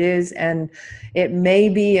paper that it is, and it may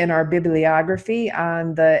be in our bibliography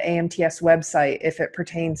on the AMTS website if it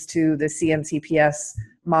pertains to the CNCPS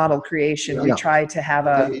model creation. Yeah. We try to have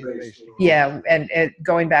and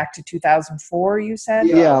going back to 2004, you said?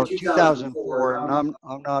 Yeah, 2004, and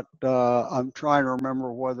I'm trying to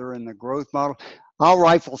remember whether in the growth model. I'll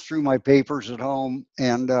rifle through my papers at home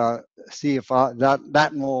and see if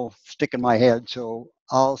that will stick in my head. So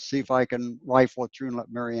I'll see if I can rifle it through and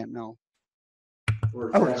let Marianne know.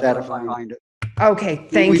 Or if I find it. Okay,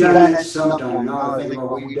 thank you. We've done it sometime. I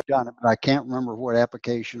think we've done it, but I can't remember what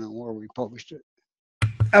application and where we published it.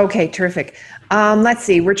 Okay, terrific. Let's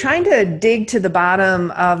see. We're trying to dig to the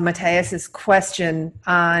bottom of Matthias's question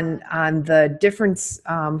on the difference.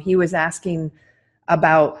 He was asking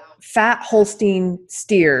about fat Holstein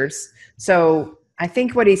steers. So I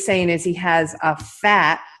think what he's saying is he has a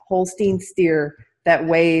fat Holstein steer that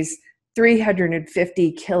weighs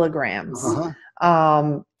 350 kilograms.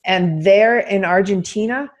 And they're in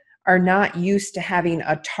Argentina are not used to having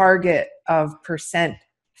a target of percent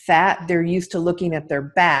fat. They're used to looking at their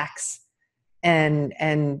backs and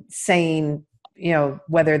saying, you know,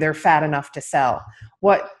 whether they're fat enough to sell.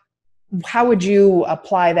 How would you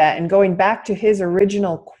apply that? And going back to his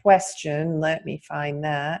original question, let me find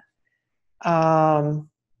that.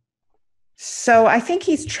 So I think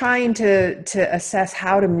he's trying to assess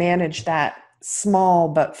how to manage that small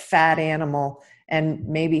but fat animal and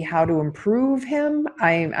maybe how to improve him.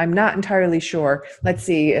 I'm not entirely sure. Let's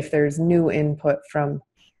see if there's new input from.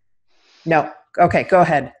 No. Okay, go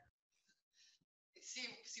ahead. See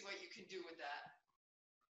what you can do with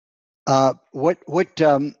that.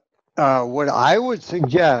 What I would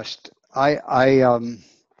suggest, I'm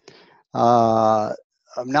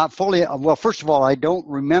not fully, well, first of all, I don't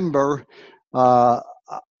remember the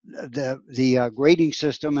grading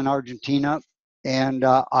system in Argentina, and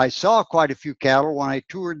I saw quite a few cattle when I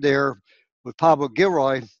toured there with Pablo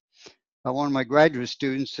Gilroy, one of my graduate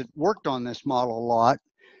students that worked on this model a lot,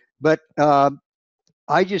 but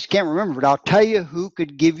I just can't remember, but I'll tell you who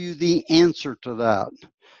could give you the answer to that.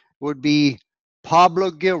 Would be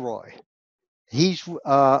Pablo Gilroy. He's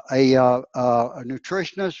a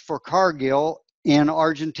nutritionist for Cargill in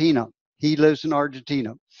Argentina. He lives in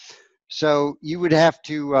Argentina. So you would have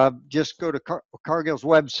to just go to Cargill's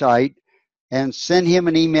website and send him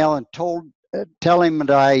an email and tell him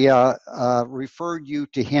that I referred you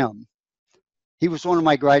to him. He was one of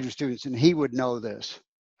my graduate students, and he would know this.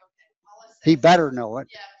 He better know it.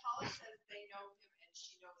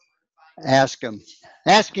 Ask him.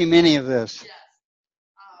 Ask him any of this.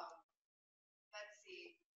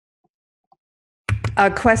 A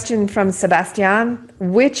question from Sebastian.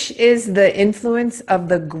 Which is the influence of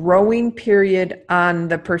the growing period on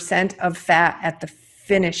the percent of fat at the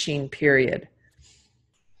finishing period?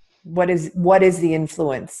 What is the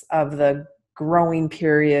influence of the growing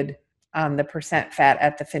period on the percent fat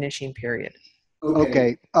at the finishing period?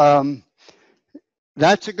 Okay.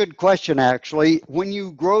 That's a good question, actually. When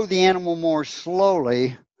you grow the animal more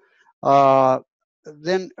slowly, then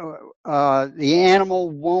the animal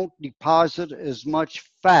won't deposit as much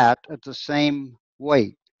fat at the same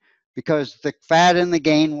weight, because the fat in the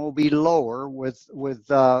gain will be lower with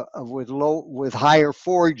higher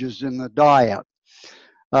forages in the diet.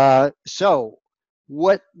 So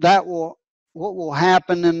what will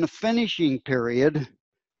happen in the finishing period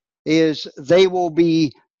is they will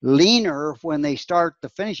be leaner when they start the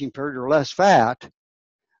finishing period, or less fat,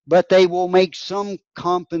 but they will make some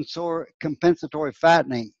compensatory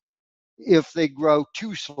fattening if they grow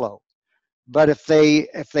too slow. But if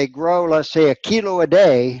they grow, let's say, a kilo a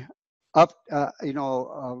day, up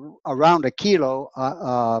around a kilo,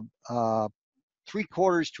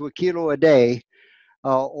 3/4 to a kilo a day,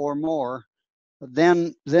 or more,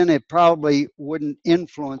 then it probably wouldn't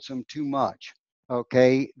influence them too much.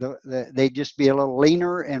 Okay, they'd just be a little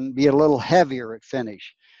leaner and be a little heavier at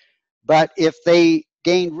finish. But if they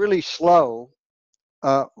gain really slow,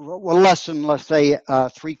 less than, let's say,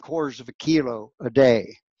 3/4 of a kilo a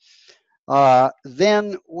day,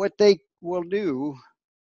 then what they will do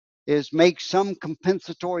is make some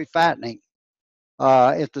compensatory fattening.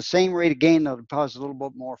 At the same rate of gain, they'll deposit a little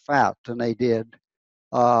bit more fat than they did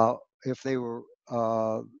if they were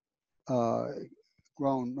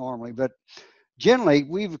grown normally. But generally,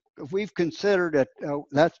 we've considered it,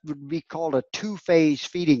 that would be called a 2-phase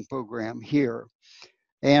feeding program here.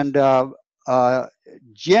 And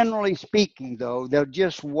generally speaking, though, they'll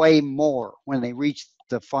just weigh more when they reach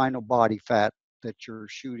the final body fat that you're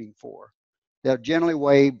shooting for. They'll generally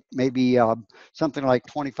weigh maybe something like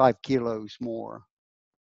 25 kilos more.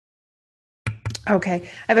 Okay,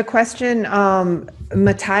 I have a question.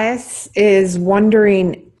 Matthias is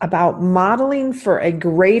wondering about modeling for a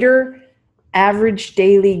greater average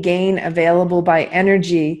daily gain available by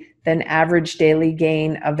energy than average daily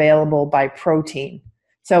gain available by protein.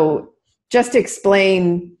 So just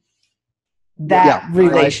explain that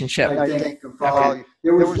relationship. I think okay.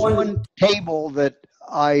 There was one table that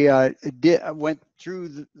I went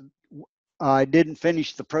through. I didn't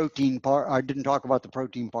finish the protein part. I didn't talk about the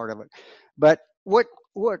protein part of it. But what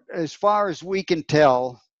as far as we can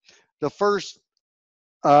tell, the first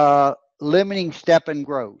limiting step in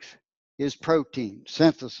growth is protein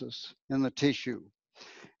synthesis in the tissue.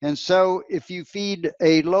 And so if you feed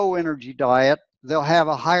a low energy diet, they'll have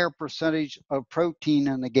a higher percentage of protein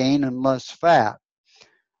in the gain and less fat,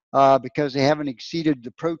 because they haven't exceeded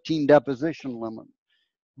the protein deposition limit.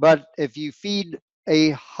 But if you feed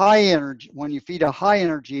a high energy, when you feed a high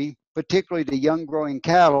energy, particularly to young growing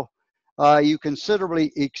cattle, you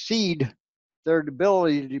considerably exceed their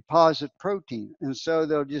ability to deposit protein. And so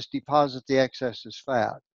they'll just deposit the excess as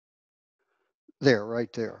fat. There,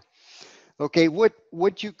 right there. Okay,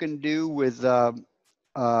 what you can do with the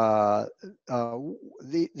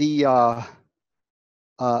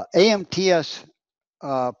AMTS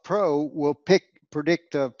Pro will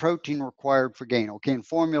predict the protein required for gain. Okay, in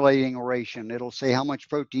formulating a ration, it'll say how much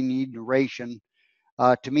protein you need in a ration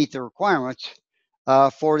to meet the requirements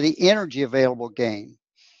for the energy available gain.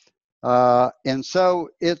 And so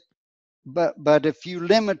but if you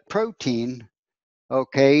limit protein,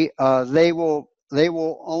 okay, they will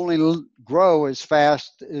only grow as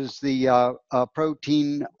fast as the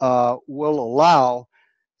protein will allow,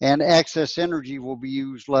 and excess energy will be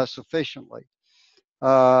used less efficiently.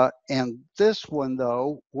 And this one,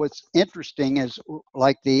 though, what's interesting is,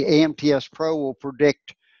 like the AMTS Pro will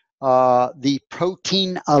predict the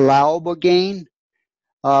protein allowable gain.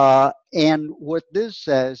 And what this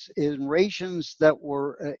says is, in rations that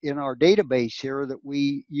were in our database here that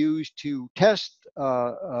we used to test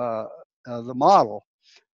the model,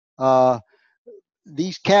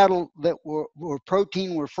 these cattle that were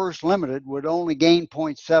protein were first limited would only gain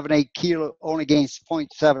 0.78 kilo, only gains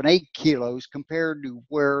 0.78 kilos compared to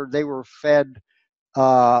where they were fed,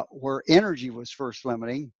 where energy was first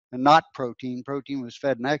limiting and not protein. Protein was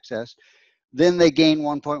fed in excess. then they gained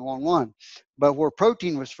 1.11. But where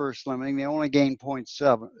protein was first limiting, they only gained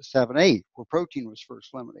 0.78 where protein was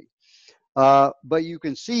first limiting. But you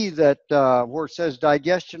can see that where it says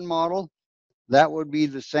digestion model, that would be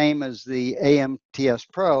the same as the AMTS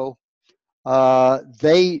Pro.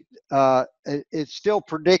 It still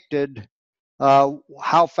predicted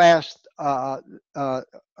how fast, what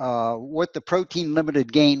the protein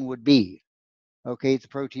limited gain would be. Okay, it's a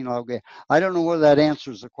protein log gain. I don't know whether that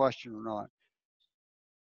answers the question or not.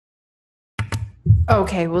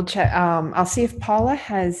 Okay, we'll check. I'll see if Paula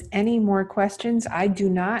has any more questions. I do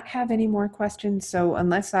not have any more questions. So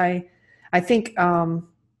unless I think, and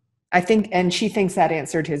she thinks that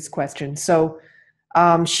answered his question. So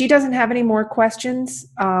she doesn't have any more questions.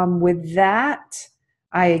 With that,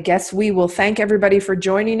 I guess we will thank everybody for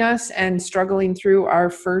joining us and struggling through our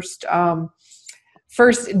first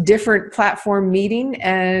different platform meeting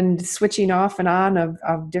and switching off and on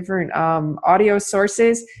of different audio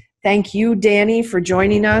sources. Thank you, Danny, for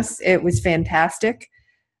joining us. It was fantastic.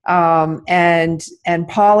 And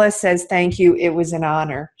Paula says thank you. It was an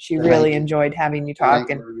honor. She really enjoyed having you talk.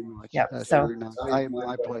 Thank you very much. Yep. That's So very nice.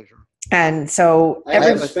 My pleasure. and so I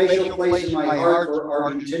have a special place in my heart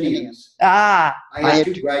for Argentinians. I had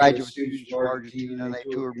two graduate students from Argentina.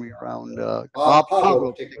 They toured me around.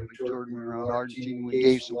 Pablo particularly toured me around Argentina. We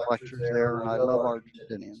gave some lectures there, and I love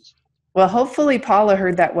Argentinians. Well, hopefully Paula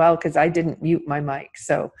heard that well because I didn't mute my mic.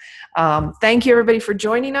 So thank you, everybody, for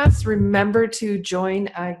joining us. Remember to join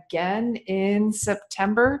again in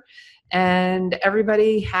September. And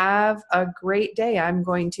everybody have a great day. I'm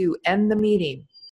going to end the meeting.